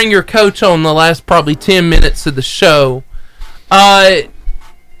want to bring your coach on the last probably 10 minutes of the show. At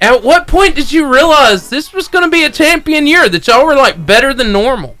what point did you realize this was going to be a champion year, that y'all were like better than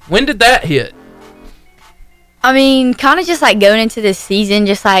normal? When did that hit? I mean, kind of just like going into this season,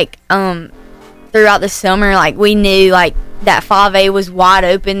 just like, throughout the summer, like we knew like that 5A was wide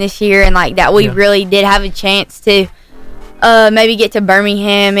open this year, and like that we really did have a chance to maybe get to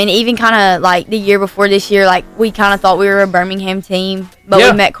Birmingham, and even kind of like the year before this year, like we kind of thought we were a Birmingham team, but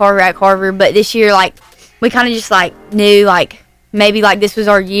we met Carver at Carver. But this year, like we kind of just like knew like maybe like this was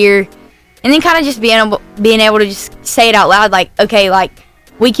our year, and then kind of just being able to just say it out loud, like okay, like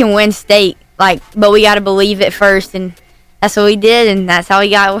we can win state, like but we got to believe it first, and that's what we did, and that's how we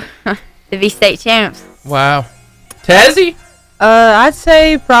got to be state champs. Wow. Tazzy? I'd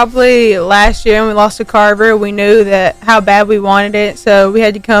say probably last year when we lost to Carver, we knew that how bad we wanted it, so we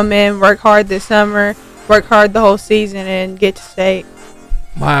had to come in, work hard this summer, work hard the whole season, and get to state.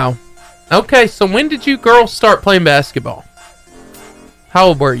 Wow. Okay, so when did you girls start playing basketball? How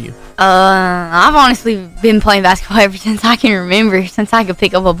old were you? I've honestly been playing basketball ever since I can remember. Since I could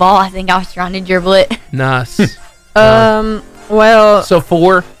pick up a ball, I think I was trying to dribble it. Nice. Well. So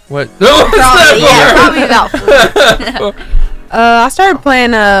 4? What? Probably about 4. I started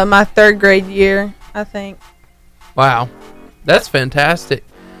playing my 3rd grade year, I think. Wow, that's fantastic.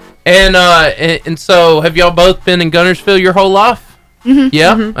 And so have y'all both been in Guntersville your whole life? Mm-hmm.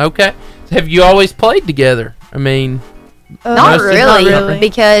 Yeah. Mm-hmm. Okay. Have you always played together? I mean, not really,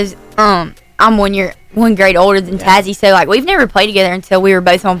 because I'm one grade older than Tazzy, so like we've never played together until we were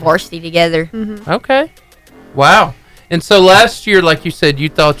both on varsity together. Mm-hmm. Okay. Wow. And so last year, like you said, you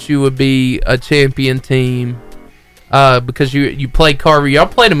thought you would be a champion team because you played Carver. Y'all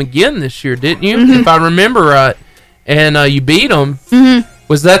played them again this year, didn't you? Mm-hmm. If I remember right. And you beat them. Mm-hmm.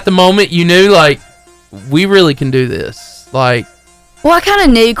 Was that the moment you knew, like, we really can do this? Like, well, I kind of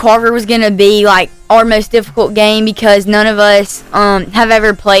knew Carver was going to be, like, our most difficult game because none of us have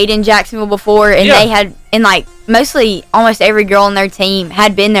ever played in Jacksonville before, and they had, and, like, mostly almost every girl on their team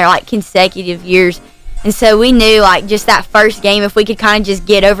had been there, like, consecutive years. And so we knew, like, just that first game, if we could kind of just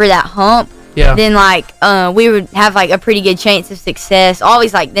get over that hump, then, like, we would have, like, a pretty good chance of success.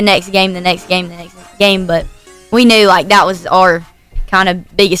 Always, like, the next game, but we knew, like, that was our kind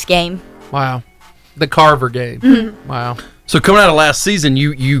of biggest game. Wow. The Carver game. Mm-hmm. Wow. So coming out of last season,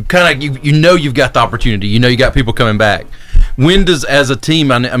 you kind of you know you've got the opportunity. You know you got people coming back. When does, as a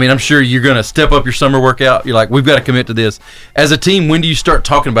team, I mean, I'm sure you're going to step up your summer workout. You're like, we've got to commit to this. As a team, when do you start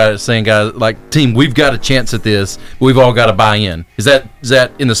talking about it, saying, guys, like, team, we've got a chance at this. We've all got to buy in. Is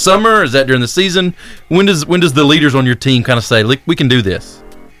that in the summer? Is that during the season? When does the leaders on your team kind of say, look, we can do this?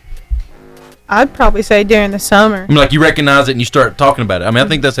 I'd probably say during the summer. I mean, like, you recognize it and you start talking about it. I mean, I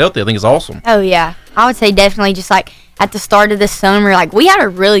think that's healthy. I think it's awesome. Oh, yeah. I would say definitely just, like, at the start of the summer, like, we had a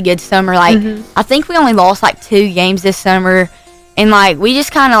really good summer. Like, I think we only lost, like, 2 games this summer. And, like, we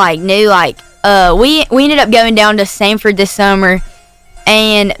just kind of, like, knew, like, we ended up going down to Sanford this summer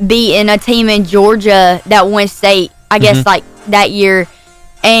and beating a team in Georgia that won state, I guess, like, that year.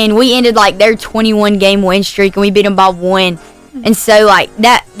 And we ended, like, their 21-game win streak, and we beat them by 1. And so, like,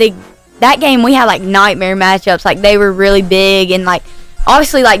 that game, we had, like, nightmare matchups. Like, they were really big. And, like,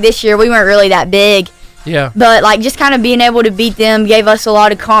 obviously, like, this year, we weren't really that big. Yeah. But, like, just kind of being able to beat them gave us a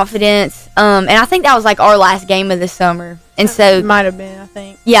lot of confidence. And I think that was, like, our last game of the summer. And so... It might have been, I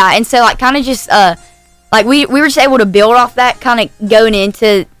think. Yeah, and so, like, kind of just, like, we were just able to build off that kind of going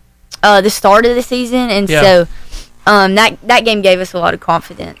into the start of the season. And so, that game gave us a lot of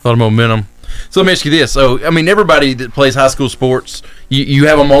confidence. A lot of momentum. So let me ask you this. So, I mean, everybody that plays high school sports, you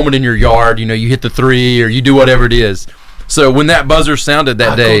have a moment in your yard, you know, you hit the 3 or you do whatever it is. So when that buzzer sounded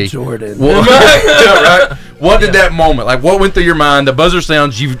that day, Jordan. Right? What did that moment, like, what went through your mind? The buzzer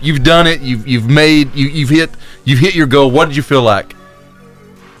sounds, you've done it, you've hit your goal. What did you feel like?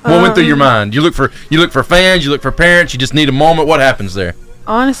 What went through your mind? You look for fans, you look for parents, you just need a moment. What happens there?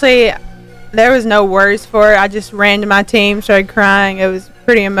 Honestly, there was no words for it. I just ran to my team, started crying. It was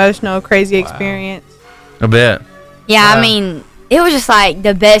pretty emotional, crazy experience. I bet. Yeah, I mean, it was just, like,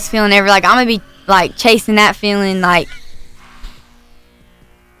 the best feeling ever. Like, I'm going to be, like, chasing that feeling, like,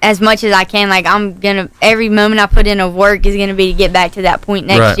 as much as I can. Like, I'm going to, every moment I put in of work is going to be to get back to that point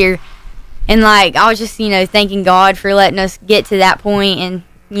next year. And, like, I was just, you know, thanking God for letting us get to that point and,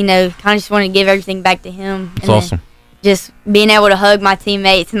 you know, kind of just want to give everything back to Him. That's awesome. Just being able to hug my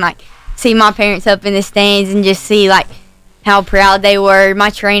teammates and, like, see my parents up in the stands and just see, like, how proud they were. My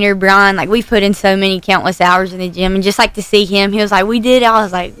trainer, Brian, like, we put in so many countless hours in the gym, and just, like, to see him, he was like, we did it. I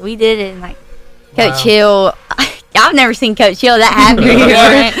was like, we did it. And, like, Coach Hill, I've never seen Coach Hill that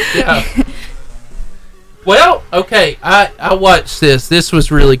happy. Well, okay, I watched this. This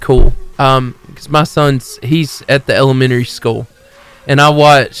was really cool. Because my he's at the elementary school, and I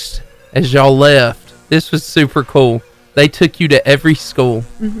watched as y'all left. This was super cool. They took you to every school,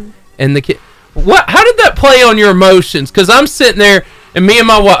 and the kid. How did that play on your emotions? Because I'm sitting there, and me and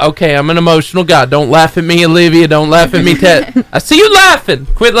my wife. Okay, I'm an emotional guy. Don't laugh at me, Olivia. Don't laugh at me, Ted. I see you laughing.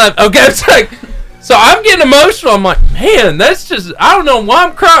 Quit laughing. Okay, it's like, so I'm getting emotional. I'm like, man, that's just. I don't know why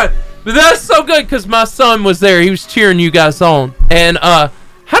I'm crying, but that's so good because my son was there. He was cheering you guys on, and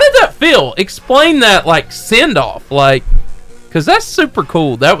how did that feel? Explain that, like, send off, like, because that's super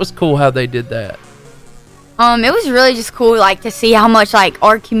cool. That was cool how they did that. It was really just cool, like, to see how much, like,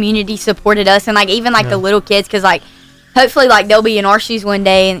 our community supported us, and, like, even, like, the little kids, because, like, hopefully, like, they'll be in our shoes one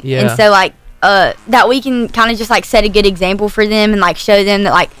day, and so, like, that we can kind of just like set a good example for them and like show them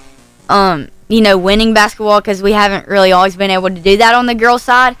that like winning basketball, because we haven't really always been able to do that on the girls'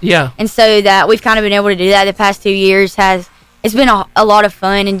 side. Yeah. And so that we've kind of been able to do that the past 2 years it's been a lot of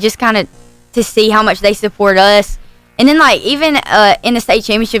fun, and just kind of to see how much they support us. And then like even in the state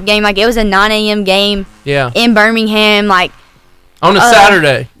championship game, like it was a 9 a.m. game in Birmingham, like on a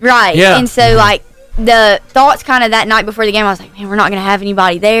Saturday. Right. Yeah. And so like the thoughts kind of that night before the game, I was like, man, we're not going to have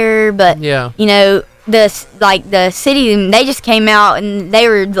anybody there. But, the city, they just came out and they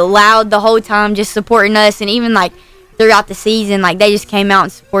were loud the whole time just supporting us. And even, like, throughout the season, like, they just came out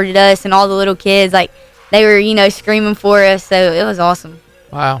and supported us. And all the little kids, like, they were, screaming for us. So it was awesome.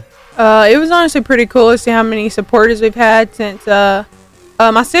 Wow. It was honestly pretty cool to see how many supporters we've had since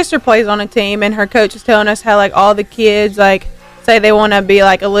my sister plays on a team. And her coach was telling us how, like, all the kids, like, say they want to be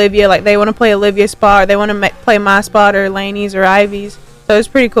like Olivia, like they want to play Olivia's spot, or they want to play my spot, or Lainey's or Ivy's. So it's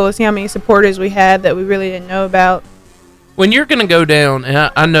pretty cool to see how many supporters we had that we really didn't know about. When you're going to go down,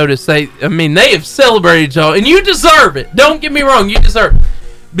 and I noticed they have celebrated y'all, and you deserve it. Don't get me wrong, you deserve it.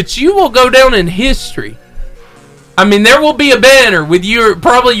 But you will go down in history. I mean, there will be a banner with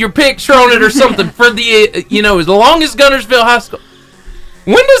probably your picture on it or something for the, as long as Guntersville High School.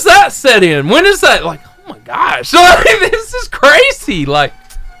 When does that set in? When is that, like, oh my gosh, this is crazy. Like,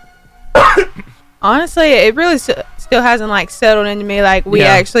 honestly, it really still hasn't like settled into me. Like we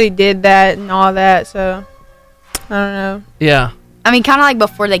actually did that and all that. So I don't know. Yeah. I mean, kind of like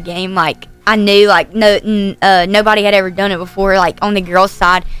before the game, like I knew like nobody had ever done it before, like on the girls'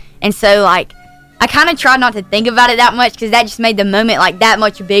 side, and so like I kind of tried not to think about it that much because that just made the moment like that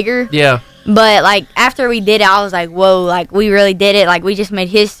much bigger. Yeah. But like after we did it, I was like, whoa, like we really did it. Like we just made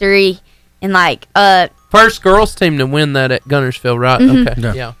history. And like first girls team to win that at Guntersville, right? Mm-hmm.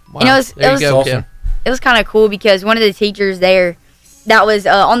 Okay. Yeah. Wow. And it was kind of cool because one of the teachers there that was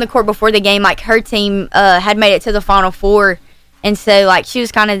on the court before the game, like her team had made it to the Final Four, and so like she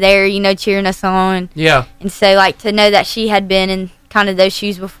was kind of there, cheering us on. Yeah. And so like to know that she had been in kind of those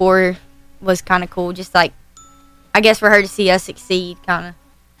shoes before was kind of cool. Just like I guess for her to see us succeed, kind of.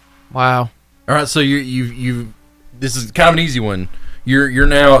 Wow. All right, so you this is kind of an easy one. You're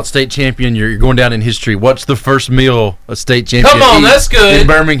now a state champion. You're going down in history. What's the first meal a state champion? Come on, that's good. In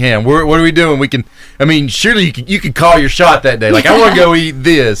Birmingham. What are we doing? Surely you could call your shot that day. Like, I want to go eat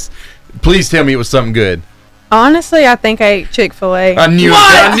this. Please tell me it was something good. Honestly, I think I ate Chick-fil-A. I knew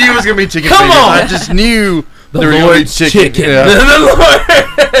it was going to be chicken. Come on. I just knew the Lord's chicken. Yeah.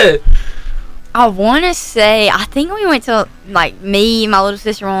 The Lord. I want to say, I think we went to, like, me, my little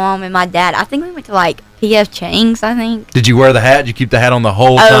sister, my mom, and my dad. I think we went to, like, P.F. Chang's, I think. Did you wear the hat? Did you keep the hat on the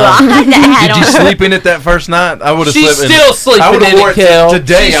whole time? I had the hat Did you sleep in it that first night? I would have slept in it. She's still sleeping in it, Kel.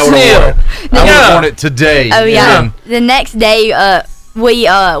 Today, I would have worn it today. Oh, yeah. The next day, we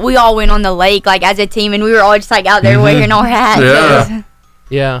all went on the lake, like, as a team, and we were all just, like, out there wearing our hats. Yeah.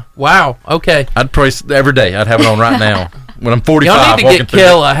 Yeah. Wow. Okay. I'd probably, every day, I'd have it on right now. When I'm 45, y'all need to get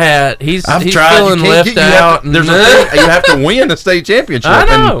Kel a hat. He's feeling left out. There's a thing, you have to win a state championship. I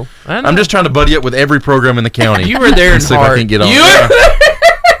know. I'm just trying to buddy up with every program in the county. You were there in see if I can get on.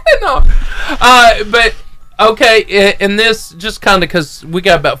 No. But okay, and this just kind of because we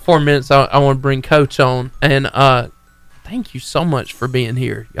got about 4 minutes, I want to bring Coach on, and thank you so much for being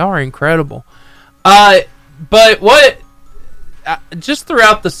here. Y'all are incredible. But what? Just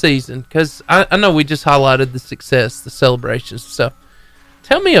throughout the season, because I know we just highlighted the success, the celebrations and stuff.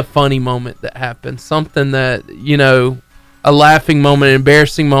 Tell me a funny moment that happened, something that, a laughing moment, an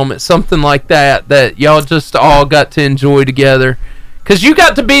embarrassing moment, something like that y'all just all got to enjoy together. Because you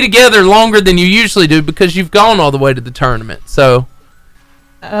got to be together longer than you usually do because you've gone all the way to the tournament. So,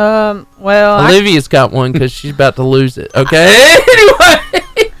 well, Olivia's got one because she's about to lose it. Okay, anyway.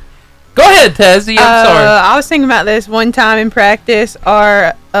 Go ahead, Tazzy. I'm sorry. I was thinking about this one time in practice.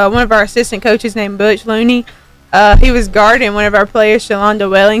 One of our assistant coaches named Butch Looney, he was guarding one of our players,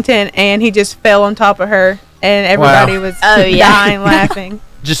 Shalonda Wellington, and he just fell on top of her, and everybody was dying laughing.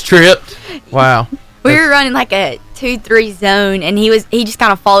 Just tripped? Wow. We were running like a 2-3 zone, and he just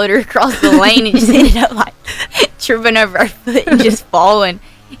kind of followed her across the lane and just ended up like tripping over her foot and just falling.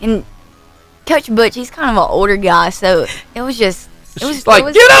 And Coach Butch, he's kind of an older guy, so it was just... It was like,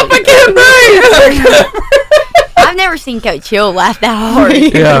 get up, I can't breathe! I've never seen Coach Hill laugh that hard.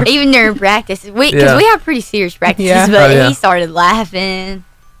 Yeah. Even during practice. Because we have pretty serious practices, but he started laughing.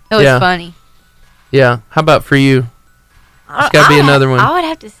 It was funny. Yeah. How about for you? There's got to be another one. I would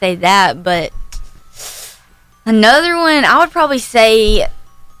have to say that, but another one, I would probably say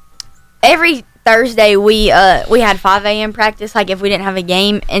every Thursday we had 5 a.m. practice, like if we didn't have a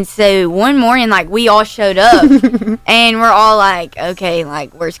game, and so one morning like we all showed up, and we're all like, okay,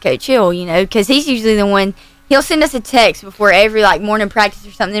 like where's Coach Hill, you know, because he's usually the one. He'll send us a text before every like morning practice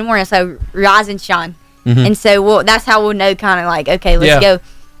or something in the morning, so rise and shine, and so that's how we'll know kind of like, okay, let's go.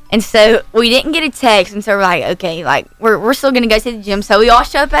 And so we didn't get a text, and so we're like, okay, like we're still gonna go to the gym. So we all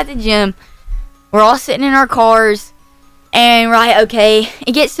show up at the gym. We're all sitting in our cars, and we're like, okay,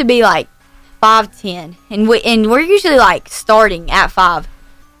 it gets to be like 5:10, and we're usually like starting at 5.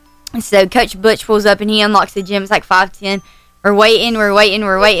 And so Coach Butch pulls up and he unlocks the gym. It's like 5:10. We're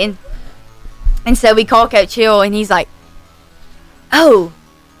waiting, and so we call Coach Hill, and he's like, "Oh,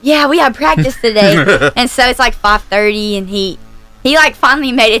 yeah, we have practice today." And so it's like 5:30, and he like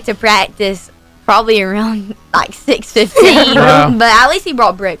finally made it to practice probably around like 6:15. Wow. But at least he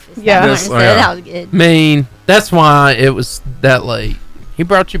brought breakfast. Yeah, so that was good. I mean, that's why it was that late. He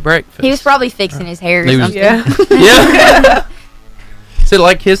brought you breakfast. He was probably fixing his hair or something. Yeah. Is it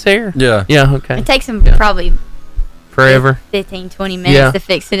like his hair? Yeah. Yeah, okay. It takes him probably forever. 15, 20 minutes to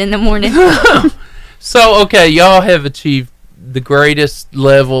fix it in the morning. So, okay, y'all have achieved the greatest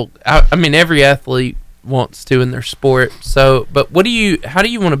level. I mean, every athlete wants to in their sport. So, but how do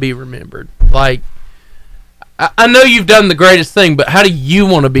you want to be remembered? Like, I know you've done the greatest thing, but how do you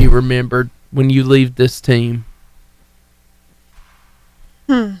want to be remembered when you leave this team?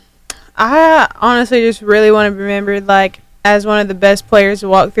 I honestly just really want to be remembered like as one of the best players to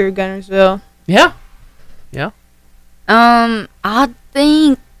walk through Gunnersville. Yeah. I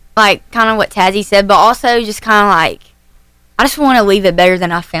think like kind of what Tazzy said, but also just kind of like I just want to leave it better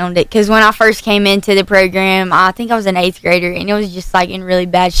than I found it. Because when I first came into the program, I think I was an 8th grader, and it was just like in really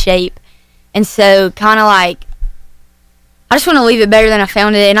bad shape. And so kind of like I just want to leave it better than I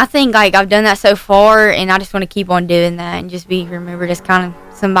found it, and I think like I've done that so far, and I just want to keep on doing that and just be remembered as kind of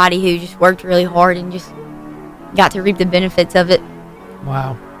somebody who just worked really hard and just got to reap the benefits of it.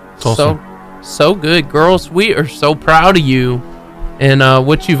 Wow, so good, girls. We are so proud of you, and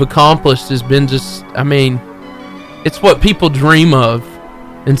what you've accomplished has been just, I mean, it's what people dream of,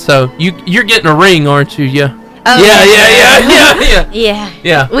 and so you're getting a ring, aren't you? Yeah. Oh,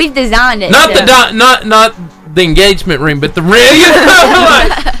 Yeah. We've designed it. Not the engagement ring, but the ring.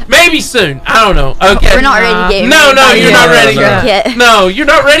 Like, maybe soon. I don't know. Okay. We're not ready to get No, you're not ready yet. No, you're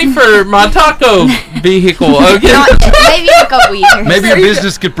not ready for my taco vehicle. Okay. Maybe in a couple years. Maybe your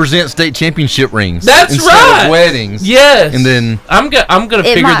business could present state championship rings. That's instead right. of weddings. Yes. And then I'm gonna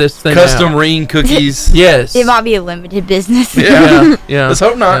figure this thing custom out. ring cookies. Yes. It might be a limited business. Yeah. Let's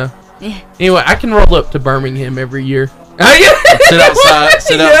hope not. Yeah. Anyway, I can roll up to Birmingham every year. Sit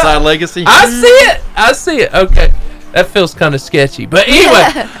outside Legacy. I see it. Okay. That feels kind of sketchy. But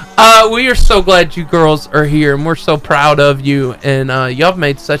anyway, we are so glad you girls are here, and we're so proud of you. And y'all have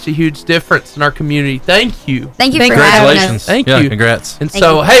made such a huge difference in our community. Thank you. Thank you for having us. Thank you. Congrats. And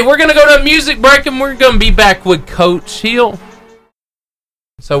hey, we're going to go to a music break, and we're going to be back with Coach Hill.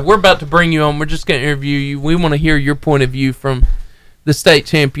 So we're about to bring you on. We're just going to interview you. We want to hear your point of view from the state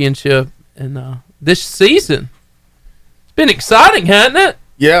championship and this season. It's been exciting, hasn't it?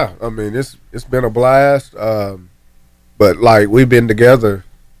 Yeah, I mean it's been a blast. But like we've been together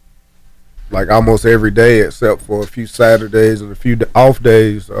like almost every day except for a few Saturdays and a few off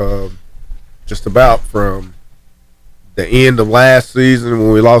days. Just about from the end of last season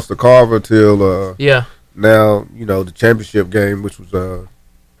when we lost to Carver till now, you know, the championship game, which was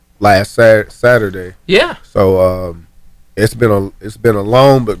last Saturday. Yeah. So it's been a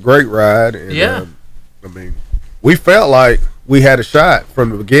long but great ride. And, I mean, we felt like we had a shot from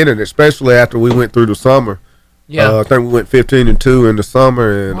the beginning, especially after we went through the summer. Yeah. I think we went 15-2 in the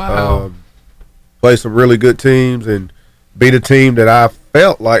summer and played some really good teams and beat a team that I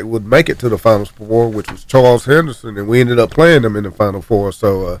felt like would make it to the Final Four, which was Charles Henderson, and we ended up playing them in the Final Four.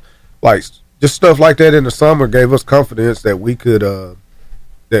 So, like, just stuff like that in the summer gave us confidence that we could,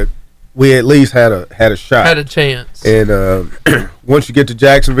 that we at least had a shot, had a chance. And once you get to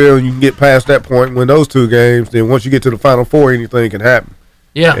Jacksonville and you can get past that point and win those two games, then once you get to the Final Four, anything can happen.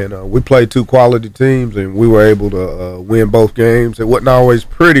 Yeah. And we played two quality teams, and we were able to win both games. It wasn't always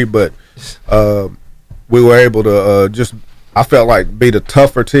pretty, but we were able to just, I felt like, be the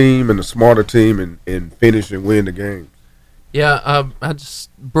tougher team and the smarter team and finish and win the game. Yeah,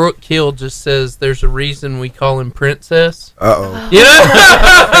 Brooke Hill just says there's a reason we call him Princess. Uh-oh. You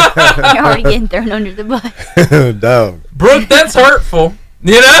know? You're already getting thrown under the bus. Dog. Brooke, that's hurtful.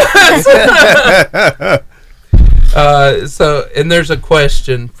 You know? So, and there's a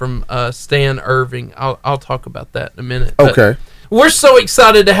question from Stan Irving. I'll talk about that in a minute. Okay. We're so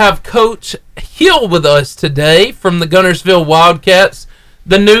excited to have Coach Hill with us today from the Gunnersville Wildcats.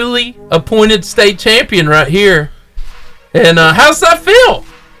 the newly appointed state champion right here. And how's that feel?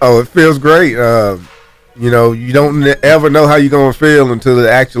 Oh, it feels great. You know, you don't ever know how you're going to feel until it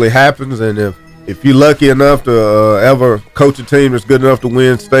actually happens. And if you're lucky enough to ever coach a team that's good enough to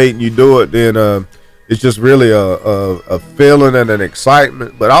win state and you do it, then it's just really a feeling and an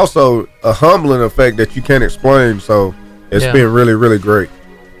excitement, but also a humbling effect that you can't explain. So it's been really, really great.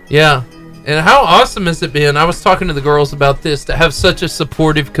 Yeah. And how awesome has it been? I was talking to the girls about this, to have such a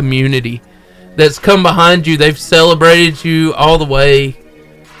supportive community that's come behind you. They've celebrated you all the way.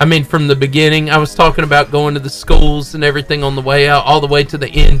 I mean, from the beginning. I was talking about going to the schools and everything on the way out, all the way to the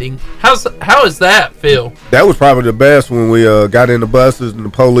ending. How does that feel? That was probably the best when we got in the buses and the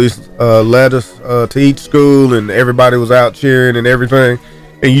police led us to each school and everybody was out cheering and everything.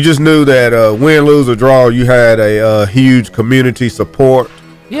 And you just knew that win, lose, or draw, you had a huge community support.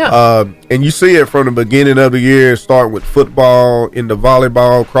 Yeah. And you see it from the beginning of the year, start with football, into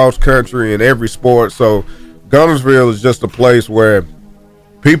volleyball, cross country, and every sport. So Guntersville is just a place where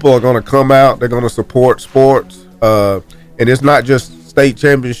people are going to come out. They're going to support sports. And it's not just state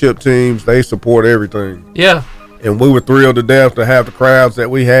championship teams. They support everything. Yeah. And we were thrilled to death to have the crowds that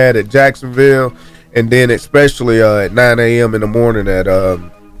we had at Jacksonville, and then especially at 9 a.m. in the morning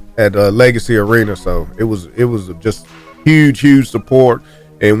at Legacy Arena. So it was just huge support.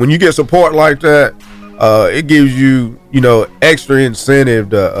 And when you get support like that, it gives you, extra incentive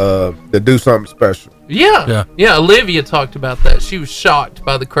to do something special. Yeah. Olivia talked about that. She was shocked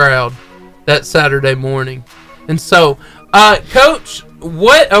by the crowd that Saturday morning. And so, Coach,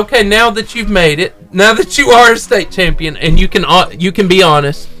 okay, now that you've made it, now that you are a state champion, and you can be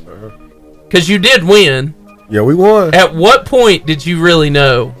honest, because you did win. Yeah, we won. At what point did you really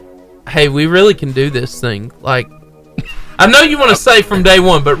know, hey, we really can do this thing? Like, I know you want to say from day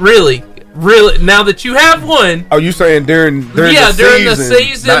one, but really, now that you have won. Oh, you saying during the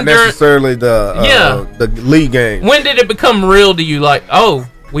season, not necessarily the league game. When did it become real to you? Like, oh,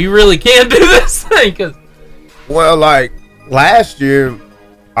 we really can do this thing? Well, like last year,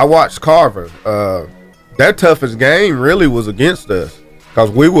 I watched Carver. Their toughest game really was against us because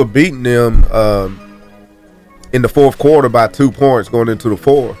we were beating them in the fourth quarter by 2 points going into the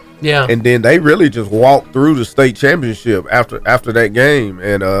fourth. Yeah. And then they really just walked through the state championship after that game.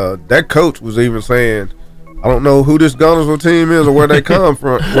 And that coach was even saying, I don't know who this Guntersville team is or where they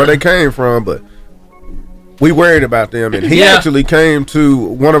came from, but we worried about them. And he actually came to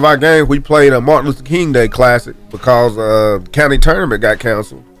one of our games. We played a Martin Luther King Day Classic because the county tournament got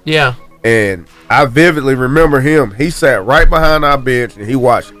canceled. Yeah. And I vividly remember him. He sat right behind our bench and he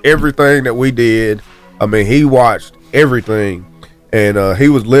watched everything that we did. I mean, he watched everything. And he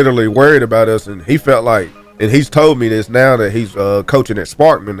was literally worried about us, and he felt like, and he's told me this now that he's coaching at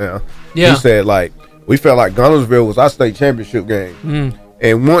Sparkman now. Yeah. He said, like, we felt like Guntersville was our state championship game.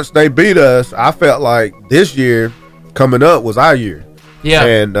 And once they beat us, I felt like this year coming up was our year. Yeah.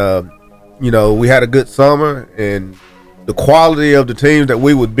 And, we had a good summer, and the quality of the teams that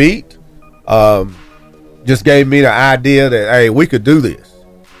we would beat just gave me the idea that, hey, we could do this.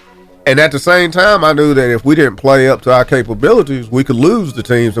 And at the same time, I knew that if we didn't play up to our capabilities, we could lose the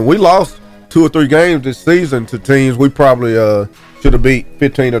teams. And we lost 2 or 3 games this season to teams we probably should have beat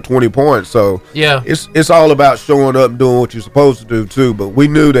 15 or 20 points. So yeah, it's all about showing up and doing what you're supposed to do too. But we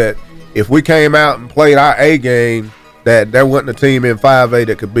knew that if we came out and played our A game, that there wasn't a team in 5A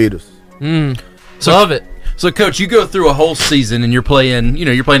that could beat us. Love it. So, Coach, you go through a whole season and you're playing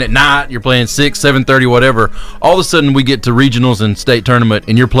at night, you're playing 6, 7:30, whatever. All of a sudden, we get to regionals and state tournament,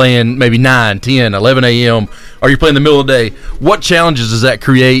 and you're playing maybe 9, 10, 11 a.m., or you're playing the middle of the day. What challenges does that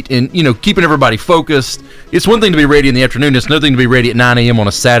create in, keeping everybody focused? It's one thing to be ready in the afternoon. It's another thing to be ready at 9 a.m. on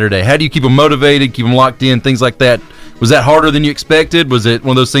a Saturday. How do you keep them motivated, keep them locked in, things like that? Was that harder than you expected? Was it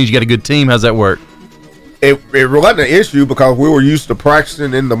one of those things you got a good team? How's that work? It wasn't an issue because we were used to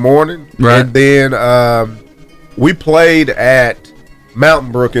practicing in the morning. Right. And then we played at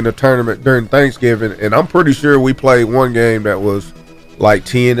Mountain Brook in the tournament during Thanksgiving, and I'm pretty sure we played one game that was like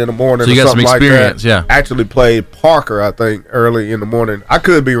 10 in the morning. So you or got some experience, like that. Yeah. Actually played Parker, I think, early in the morning. I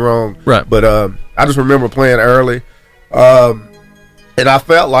could be wrong. Right. But I just remember playing early. And I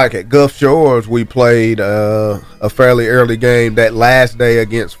felt like at Gulf Shores we played a fairly early game that last day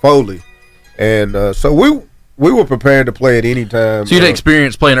against Foley. And so we were prepared to play at any time. So you had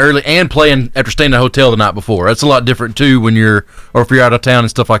experience playing early and playing after staying in a hotel the night before. That's a lot different too if you're out of town and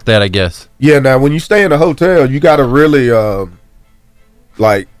stuff like that, I guess. Yeah, now when you stay in a hotel, you got to really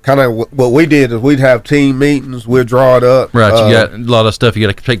kind of what we did is we'd have team meetings, we'd draw it up. Right, you got a lot of stuff you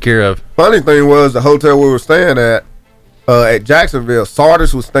got to take care of. Funny thing was the hotel we were staying at Jacksonville,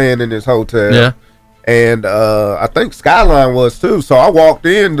 Sardis was staying in this hotel. Yeah. And I think Skyline was too. So I walked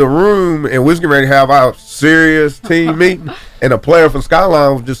in the room and we was getting ready to have our serious team meeting. And a player from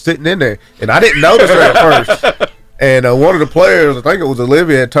Skyline was just sitting in there. And I didn't notice her at first. And one of the players, I think it was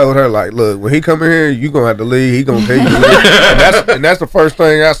Olivia, had told her, like, look, when he come in here, you going to have to leave. He going to tell you to leave. And that's the first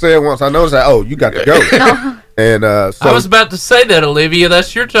thing I said once I noticed that, oh, you got to go. And so I was about to say that, Olivia.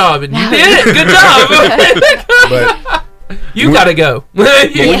 That's your job. And you did it. Good job. But you got to go. But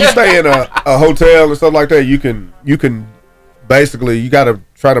when you stay in a hotel and stuff like that, you can basically, you got to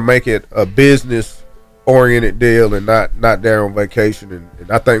try to make it a business oriented deal and not there on vacation.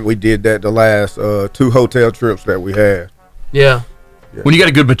 And I think we did that the last 2 hotel trips that we had. Yeah. When you got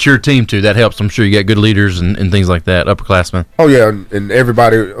a good mature team too, that helps. I'm sure you got good leaders and things like that, upperclassmen. Oh yeah, and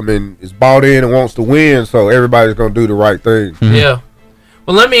everybody, I mean, is bought in and wants to win, so everybody's going to do the right thing. Mm-hmm. Yeah.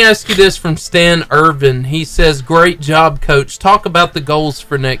 Well, let me ask you this from Stan Irvin. He says, great job, Coach. Talk about the goals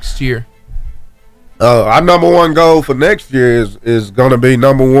for next year. Our number one goal for next year is going to be,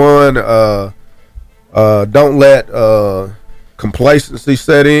 number one, don't let complacency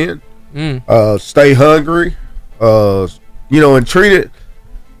set in. Stay hungry, and treat it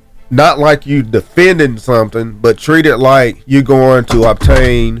not like you defending something, but treat it like you're going to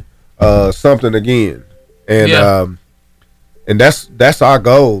obtain something again. And and that's our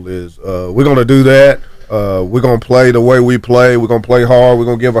goal. Is we're going to do that. We're going to play the way we play. We're going to play hard. We're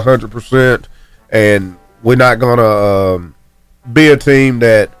going to give 100%, and we're not going to be a team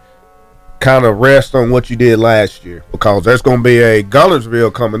that kind of rest on what you did last year, because there's going to be a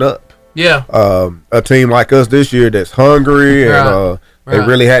Gunnersville coming up. Yeah. A team like us this year that's hungry, and they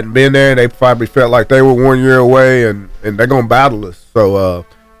really hadn't been there. They probably felt like they were 1 year away, and they're going to battle us. So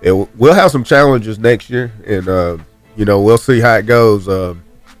we'll have some challenges next year, and we'll see how it goes.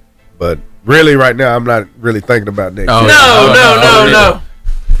 But really, right now, I'm not really thinking about next year.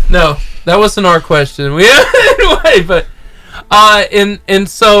 No. That wasn't our question. Anyway, but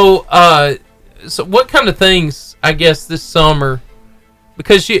so what kind of things, I guess, this summer?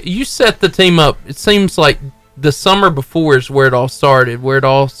 Because you set the team up. It seems like the summer before is where it all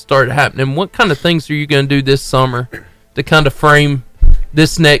started happening. What kind of things are you going to do this summer to kind of frame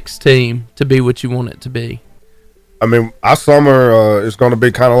this next team to be what you want it to be? I mean, our summer is going to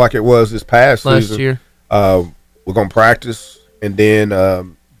be kind of like it was this past last year. We're going to practice and then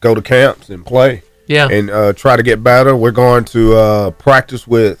go to camps and play. Yeah. And try to get better. We're going to practice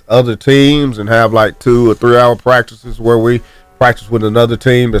with other teams and have like 2 or 3 hour practices where we practice with another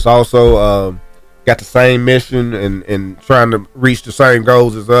team that's also got the same mission and trying to reach the same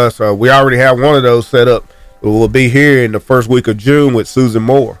goals as us. We already have one of those set up. We'll be here in the first week of June with Susan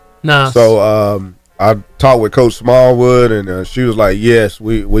Moore. Nice. So I talked with Coach Smallwood, and she was like, yes,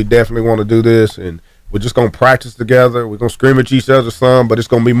 we definitely want to do this, and we're just going to practice together. We're going to scrimmage each other some, but it's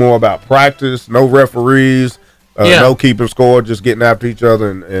going to be more about practice, no referees, no keeping score, just getting after each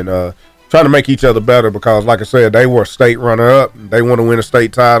other and trying to make each other better, because, like I said, they were a state runner-up. They want to win a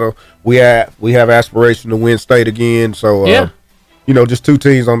state title. We have aspiration to win state again. So, just 2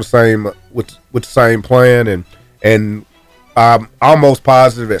 teams on the same with the same plan, and I'm almost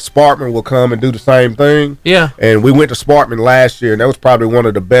positive that Sparkman will come and do the same thing. Yeah. And we went to Sparkman last year, and that was probably one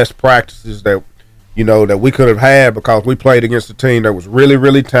of the best practices that we could have had, because we played against a team that was really,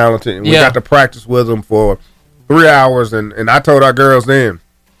 really talented, and we got to practice with them for 3 hours. And I told our girls then,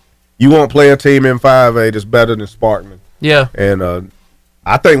 you won't play a team in 5A that's better than Sparkman. Yeah. And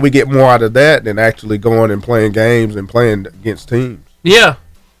I think we get more out of that than actually going and playing games and playing against teams. Yeah.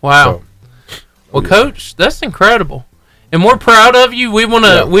 Wow. So, Coach, that's incredible. And we're proud of you. We want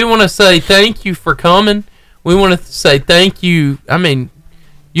to say thank you for coming. We want to say thank you. I mean,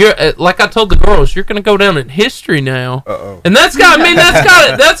 you're like I told the girls, you're going to go down in history now. Uh-oh. And that's got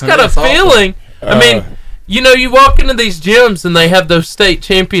a feeling. I mean, you walk into these gyms and they have those state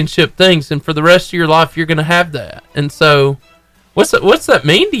championship things, and for the rest of your life you're going to have that. And so what's that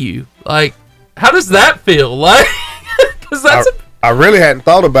mean to you? Like, how does that feel? Like, cuz I really hadn't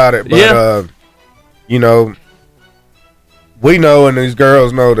thought about it, but we know, and these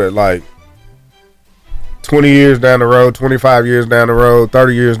girls know, that like 20 years down the road, 25 years down the road,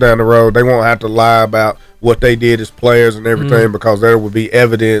 30 years down the road, they won't have to lie about what they did as players and everything, because there will be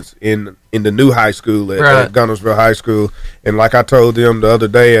evidence in the new high school at Gunnersville High School. And like I told them the other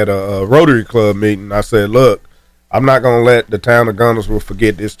day at a Rotary Club meeting, I said, look, I'm not going to let the town of Gunnersville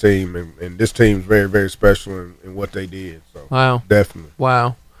forget this team, and this team's very, very special in what they did. So wow. Definitely.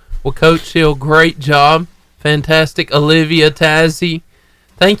 Wow. Well, Coach Hill, great job. Fantastic. Olivia, Tazzy,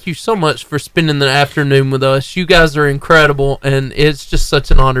 thank you so much for spending the afternoon with us. You guys are incredible, and it's just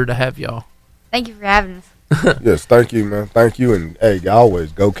such an honor to have y'all. Thank you for having us. Yes, thank you, man. Thank you, and hey,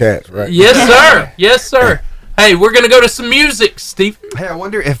 always go Cats, right? Yes, sir. Yes, sir. Hey, we're gonna go to some music, Steve. Hey, I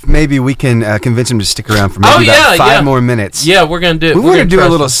wonder if maybe we can convince him to stick around for maybe about 5 more minutes. Yeah, we're gonna do it. We want to do a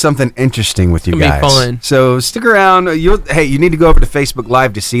little something interesting with you guys. Be fun. So stick around. Hey, you need to go over to Facebook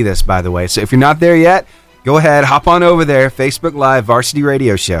Live to see this, by the way. So if you're not there yet, go ahead, hop on over there. Facebook Live, Varsity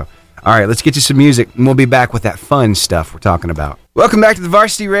Radio Show. All right, let's get you some music, and we'll be back with that fun stuff we're talking about. Welcome back to the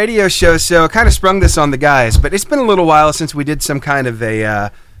Varsity Radio Show. So I kind of sprung this on the guys, but it's been a little while since we did some kind of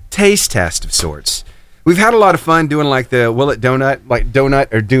a taste test of sorts. We've had a lot of fun doing like the will it donut, like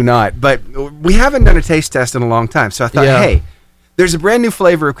donut or do not, but we haven't done a taste test in a long time. So I thought, hey, there's a brand new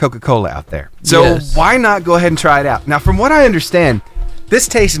flavor of Coca-Cola out there. So why not go ahead and try it out? Now, from what I understand, this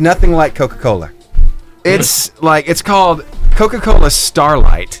tastes nothing like Coca-Cola. It's called Coca-Cola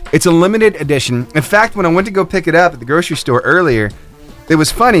Starlight. It's a limited edition. In fact, when I went to go pick it up at the grocery store earlier, it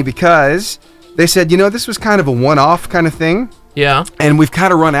was funny because they said, this was kind of a one-off kind of thing. Yeah. And we've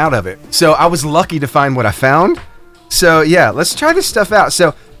kind of run out of it. So I was lucky to find what I found. So, yeah, let's try this stuff out.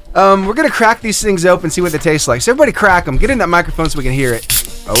 So we're going to crack these things open, see what they taste like. So everybody crack them. Get in that microphone so we can hear it.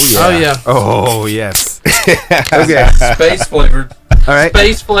 Oh, yeah. Oh, yeah. Oh, yes. Okay. Space flavored. All right.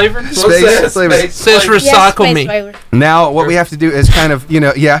 Space flavored? Space flavored. Says recycle me. Now, what we have to do is kind of,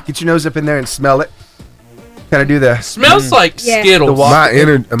 get your nose up in there and smell it. Kind of do the... Smells like Skittles. My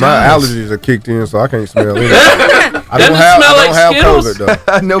allergies are kicked in, so I can't smell anything. I don't have COVID, though.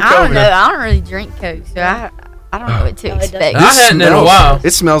 No COVID. I don't know. I don't really drink Coke, so I don't know what to expect. I hadn't in a while.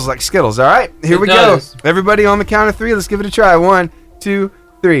 It smells like Skittles. All right, here we go. Everybody on the count of 3, let's give it a try. 1, 2,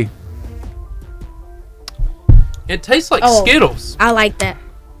 3. It tastes like Skittles. I like that.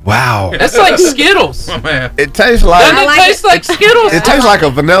 Wow. That's like Skittles. Oh, man. It tastes like... Doesn't it taste like Skittles? It tastes like a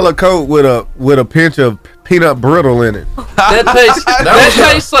vanilla Coke with a pinch of peanut brittle in it. That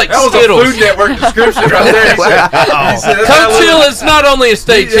tastes like Skittles. That was a Food Network description right there. Coach Hill is not only a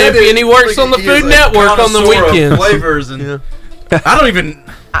state champion, he works on the Food Network on the weekends. Flavors and I don't even...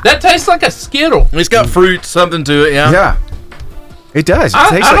 That tastes like a Skittle. It's got fruit, something to it, yeah. Yeah. It does. It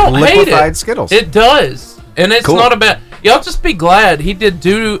tastes I like don't hate liquefied it. Skittles. It does. And it's not a bad... Y'all just be glad he did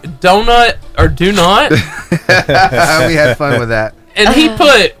donut or do not. We had fun with that. And he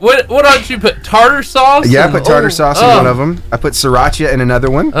put what did you put? Tartar sauce? Yeah, I put tartar sauce in one of them. I put sriracha in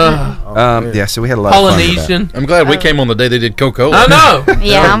another one. Yeah, so we had a lot Polynesian. of fun with that. I'm glad we came on the day they did Coca-Cola. I know.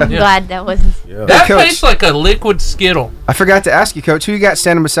 Yeah, I'm glad that wasn't. Yeah. That Coach, tastes like a liquid Skittle. I forgot to ask you, Coach, who you got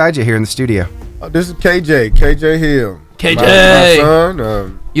standing beside you here in the studio? Oh, this is KJ Hill. KJ. My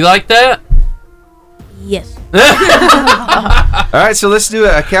son. You like that? Yes. All right, so let's do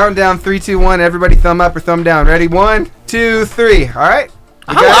a countdown. 3, 2, 1. Everybody, thumb up or thumb down. Ready? 1, 2, 3. All right.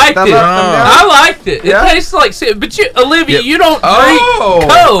 I liked it. I liked it. It tastes like, but Olivia, you don't drink Coke.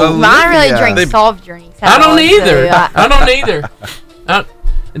 I really drink soft drinks. I don't either. I don't either.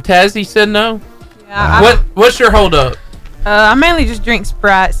 And Tazzy said no. Yeah. What's your hold up? I mainly just drink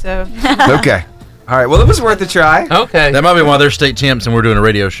Sprite, so. Okay. All right. Well, it was worth a try. Okay. That might be why they're state champs and we're doing a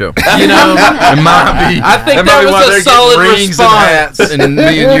radio show. You know, it might be. I think that was a solid response. And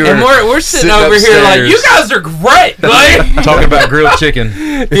me and you and we're sitting over here like, you guys are great. Like, talking about grilled chicken.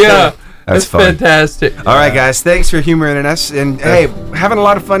 Yeah. That's fantastic. All right, guys. Thanks for humoring us. And hey, having a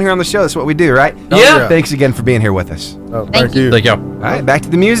lot of fun here on the show. That's what we do, right? Yeah. Thanks again for being here with us. Oh, thank you. Thank you. All right, back to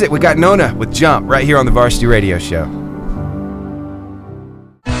the music. We got Nona with Jump right here on the Varsity Radio Show.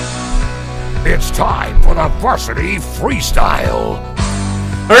 It's time for the Varsity Freestyle.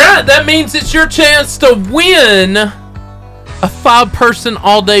 All right, that means it's your chance to win a 5-person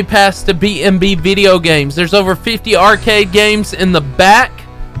all-day pass to B&B Video Games. There's over 50 arcade games in the back.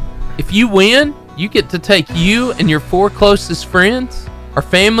 If you win, you get to take you and your 4 closest friends or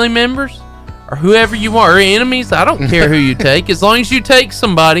family members or whoever you want, or enemies. I don't care who you take, as long as you take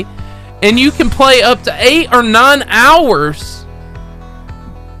somebody, and you can play up to 8 or 9 hours.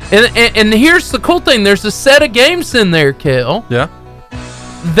 And here's the cool thing. There's a set of games in there, Kel. Yeah.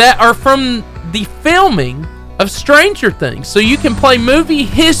 That are from the filming of Stranger Things. So you can play movie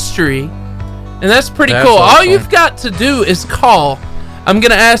history. And that's pretty cool. Awesome. All you've got to do is call. I'm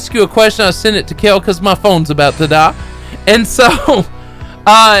going to ask you a question. I sent it to Kel because my phone's about to die. And so,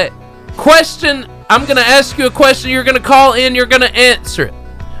 question. I'm going to ask you a question. You're going to call in. You're going to answer it.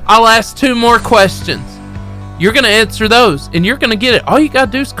 I'll ask 2 more questions. You're going to answer those, and you're going to get it. All you got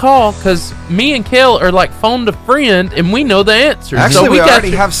to do is call, because me and Kel are like phone to friend, and we know the answers. Actually, so we already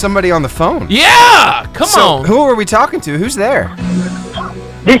have somebody on the phone. Yeah! Come on. Who are we talking to? Who's there?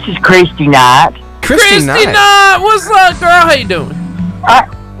 This is Christy Knight. Christy Knight! What's up, girl? How you doing? I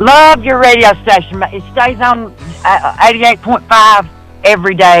love your radio station. It stays on 88.5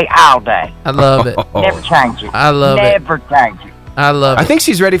 every day, all day. I love it. Never change it. I love it. Never change it. I love it. I think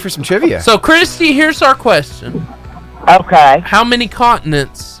she's ready for some trivia. So, Christy, here's our question. Okay. How many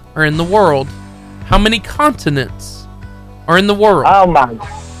continents are in the world? How many continents are in the world? Oh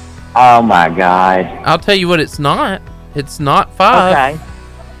my God. I'll tell you what it's not. It's not 5. Okay.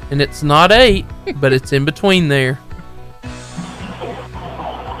 And it's not 8, but it's in between there.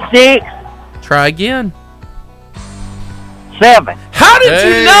 6. Try again. 7. How did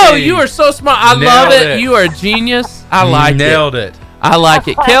you know? You are so smart. I love it. You are a genius. I like it. Nailed it. I like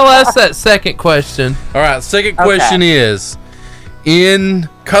it. Kill us that second question. All right, second question is, in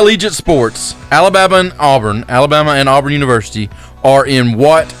collegiate sports, Alabama and Auburn University are in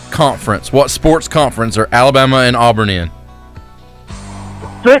what conference? What sports conference are Alabama and Auburn in?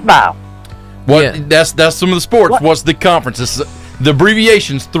 Football. What? Yeah. That's some of the sports. What's the conference? The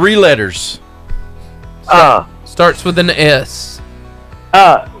abbreviation's 3 letters. Starts with an S.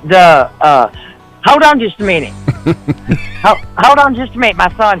 Hold on just a minute. Hold on just a minute.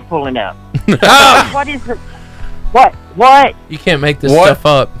 My son's pulling up. What is it? What? You can't make this stuff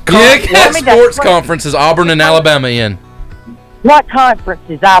up. What sports conference is Auburn and Alabama in? What conference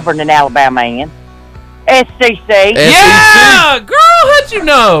is Auburn and Alabama in? SEC. Yeah, girl, how'd you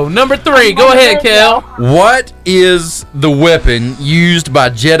know? Number 3. Go ahead, Kel. What is the weapon used by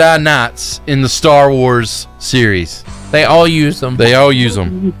Jedi Knights in the Star Wars series? They all use them. They all use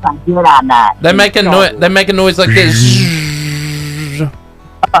them. They make a noise. They make a noise like this.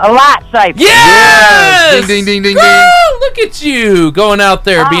 A lightsaber. Yes! Ding, ding, ding, ding, girl, ding. Look at you going out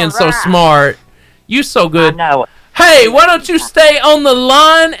there being so smart. You so good. I know it. Hey, why don't you stay on the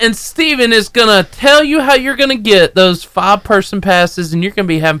line, and Steven is going to tell you how you're going to get those 5-person passes, and you're going to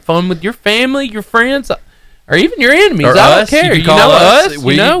be having fun with your family, your friends, or even your enemies. Or I don't us. care. You You can know call us. us.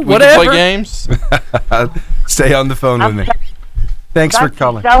 We whatever. can play games. Stay on the phone with me. Thanks for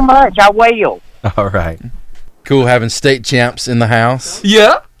calling. So much. I will. All right. Cool having state champs in the house.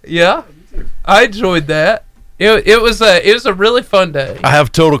 Yeah. I enjoyed that. It was a really fun day. I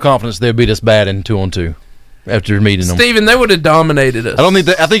have total confidence they'll beat us bad in 2-on-2 after meeting them. Steven, they would have dominated us. I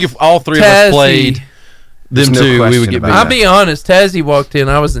think if all 3 of us played them 2, we would get beat. I'll be honest. Tazzy walked in.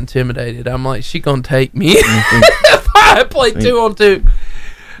 I was intimidated. I'm like, she gonna take me if I played 2-on-2.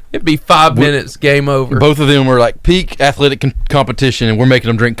 It'd be 5 minutes, game over. Both of them were like peak athletic competition, and we're making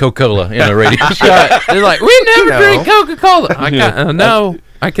them drink Coca-Cola in a radio shot. They're like, we never drink Coca-Cola.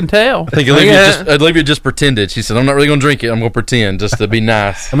 I can tell. I think Olivia just pretended. She said, I'm not really going to drink it. I'm going to pretend just to be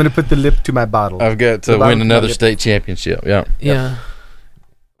nice. I'm going to put the lip to my bottle. I've got to win another state championship. Yeah.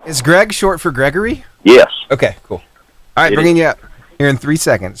 Is Greg short for Gregory? Yes. Okay, cool. All right, bringing you up here in 3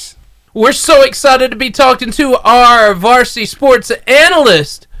 seconds. We're so excited to be talking to our varsity sports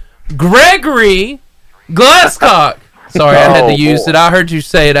analyst, Gregory Glasscock. Sorry, I had to use it. I heard you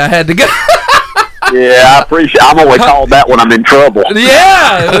say it. I had to go. Yeah, I appreciate. I'm only called that when I'm in trouble.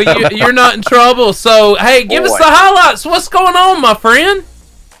 Yeah, you're not in trouble. So, hey, give us the highlights. What's going on, my friend?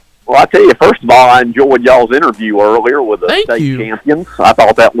 Well, I tell you, first of all, I enjoyed y'all's interview earlier with the state champions. I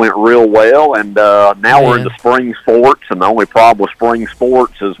thought that went real well, and now we're into spring sports, and the only problem with spring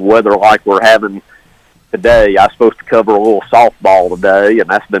sports is weather like we're having today. I was supposed to cover a little softball today, and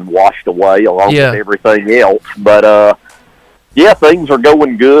that's been washed away along with everything else. But, things are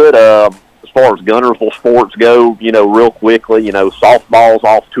going good. As far as Guntersville sports go, real quickly, softball's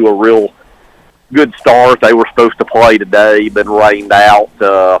off to a real good start. They were supposed to play today, been rained out.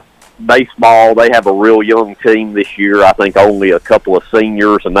 Baseball, they have a real young team this year. I think only a couple of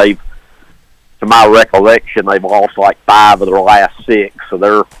seniors, and to my recollection, they've lost like 5 of their last 6, so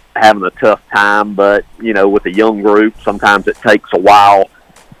they're having a tough time. But, with a young group, sometimes it takes a while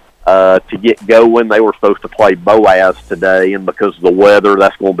to get going. They were supposed to play Boaz today, and because of the weather,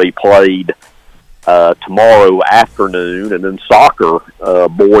 that's going to be played tomorrow afternoon. And then soccer,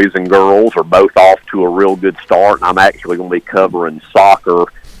 boys and girls are both off to a real good start, and I'm actually going to be covering soccer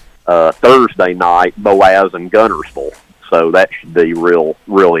Thursday night, Boaz and Guntersville. So that should be real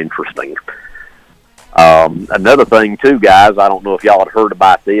interesting. Another thing, too, guys, I don't know if y'all had heard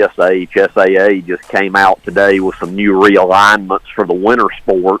about this. AHSAA just came out today with some new realignments for the winter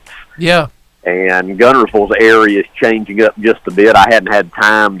sports. Yeah. And Guntersville's area is changing up just a bit. I hadn't had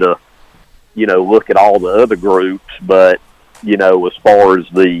time to, look at all the other groups, but, as far as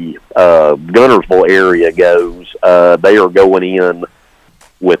the Guntersville area goes, they are going in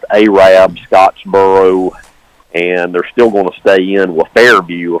with Arab, Scottsboro, and they're still going to stay in with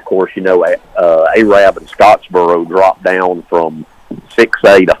Fairview. Of course, Arab and Scottsboro dropped down from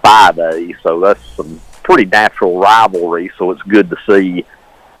 6A to 5A, so that's some pretty natural rivalry, so it's good to see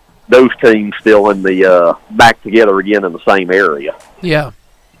those teams still in the back together again in the same area. Yeah.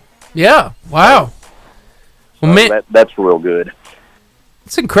 Yeah. Wow. Well, man, that's real good.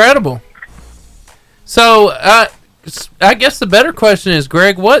 It's incredible. So, I guess the better question is,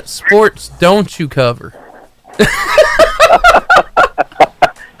 Greg, what sports don't you cover?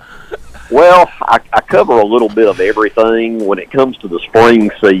 Well, I cover a little bit of everything. When it comes to the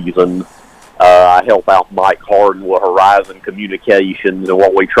spring season, I help out Mike Harden with Horizon Communications, and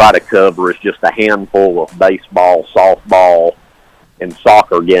what we try to cover is just a handful of baseball, softball, and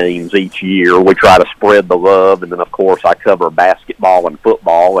soccer games each year. We try to spread the love, and then, of course, I cover basketball and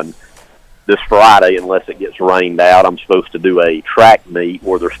football. And this Friday, unless it gets rained out, I'm supposed to do a track meet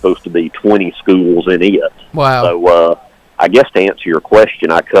where there's supposed to be 20 schools in it. Wow. So, I guess to answer your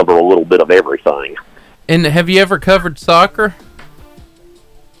question, I cover a little bit of everything. And have you ever covered soccer?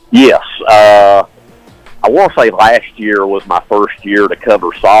 Yes. I want to say last year was my first year to cover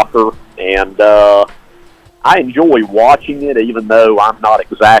soccer, and I enjoy watching it, even though I'm not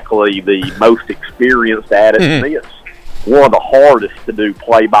exactly the most experienced at it. And it's one of the hardest to do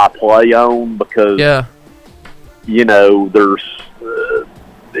play-by-play on because, you know, there's,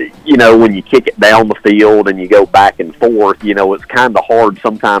 you know, when you kick it down the field and you go back and forth, you know, it's kind of hard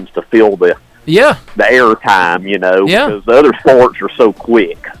sometimes to fill the air time, you know, because the other sports are so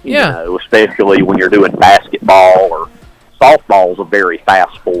quick, you know, especially when you're doing basketball or softball's a very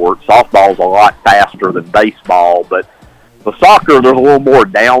fast sport. Softball's a lot faster than baseball, but the soccer, there's a little more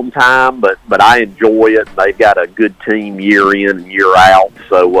downtime, but I enjoy it. They've got a good team year in and year out,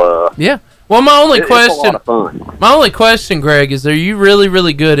 so well, my only question, it's a lot of fun. My only question, Greg, is: are you really,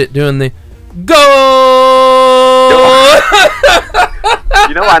 really good at doing the go?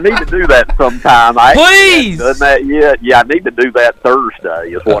 You know, I need to do that sometime. Please, I haven't done that yet. Yeah, I need to do that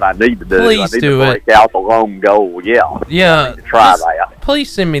Thursday. Is what I need to do. Please I need do to break out the long goal. Yeah. Yeah. I need to try that.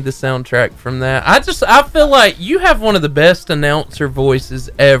 Please send me the soundtrack from that. I feel like you have one of the best announcer voices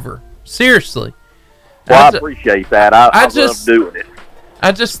ever. Seriously. Well, I appreciate that. I love doing it.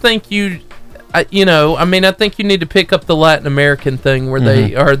 I just think I think you need to pick up the Latin American thing where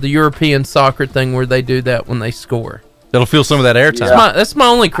they, or the European soccer thing where they do that when they score. That'll feel some of that airtime. That's my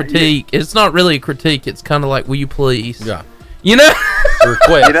only critique. It's not really a critique. It's kind of like, will you please? Yeah. You know? You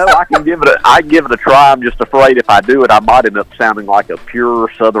know, I can give it a try. I'm just afraid if I do it, I might end up sounding like a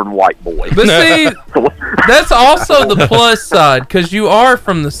pure Southern white boy. But see, that's also the plus side, because you are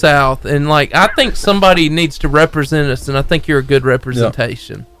from the South, and like I think somebody needs to represent us, and I think you're a good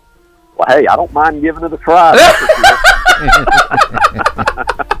representation. Well, hey, I don't mind giving it a try.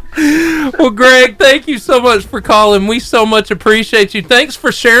 Well, Greg, thank you so much for calling. We so much appreciate you. Thanks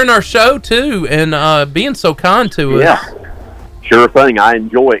for sharing our show, too, and being so kind to us. Yeah, sure thing. I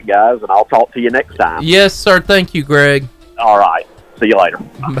enjoy it, guys, and I'll talk to you next time. Yes, sir. Thank you, Greg. All right. See you later.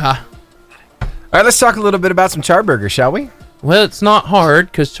 Bye. All right, let's talk a little bit about some Charburger, shall we? Well, it's not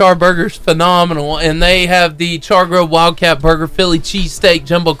hard because Charburger's phenomenal, and they have the Char Grilled Wildcat Burger, Philly cheesesteak,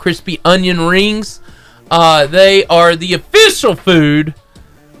 jumbo crispy onion rings. They are the official food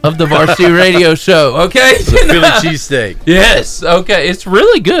of the Varsity Radio Show. Okay, the Philly cheesesteak. Yes. Okay, it's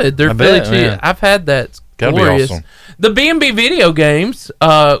really good. They're Philly cheese. I've had that. It's glorious. Be awesome. The B&B video games,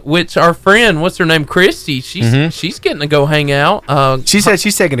 which our friend, what's her name, Christy, she's getting to go hang out. She said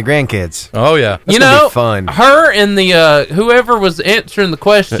she's taking the grandkids. Oh yeah, that's gonna be fun. Her and the whoever was answering the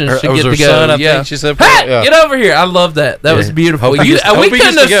questions should get to go. Son, I think she said, hey, get over here! I love that. That was beautiful. We couldn't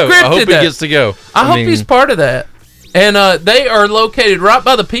have scripted that. I hope he gets to go. I hope he's part of that. And they are located right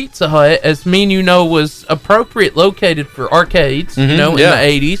by the Pizza Hut, as was appropriate located for arcades, in the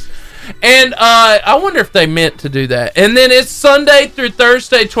 80s. And I wonder if they meant to do that. And then it's Sunday through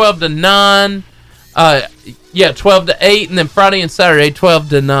Thursday, 12 to 9. 12 to 8. And then Friday and Saturday, 12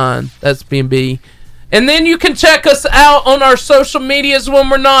 to 9. That's B&B. And then you can check us out on our social medias when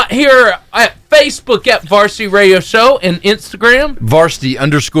we're not here at Facebook at Varsity Radio Show and Instagram.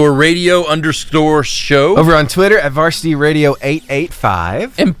 Varsity_radio_show. Over on Twitter at Varsity Radio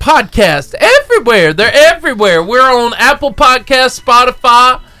 885. And podcast everywhere. They're everywhere. We're on Apple Podcasts,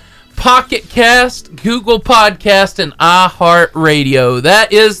 Spotify, Pocket Cast, Google Podcast, and iHeartRadio.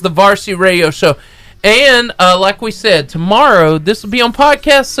 That is the Varsity Radio Show. And like we said, tomorrow this will be on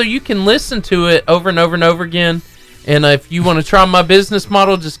podcast, so you can listen to it over and over and over again. And if you want to try my business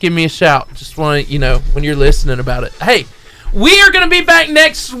model, just give me a shout. Just want to, when you're listening about it. Hey, we are going to be back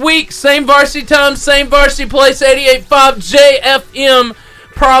next week. Same varsity time, same varsity place, 88.5 JFM,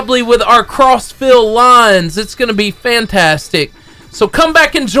 probably with our Crossfield lines. It's going to be fantastic. So come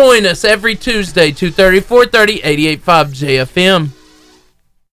back and join us every Tuesday, 2:30, 4:30, 88.5 JFM.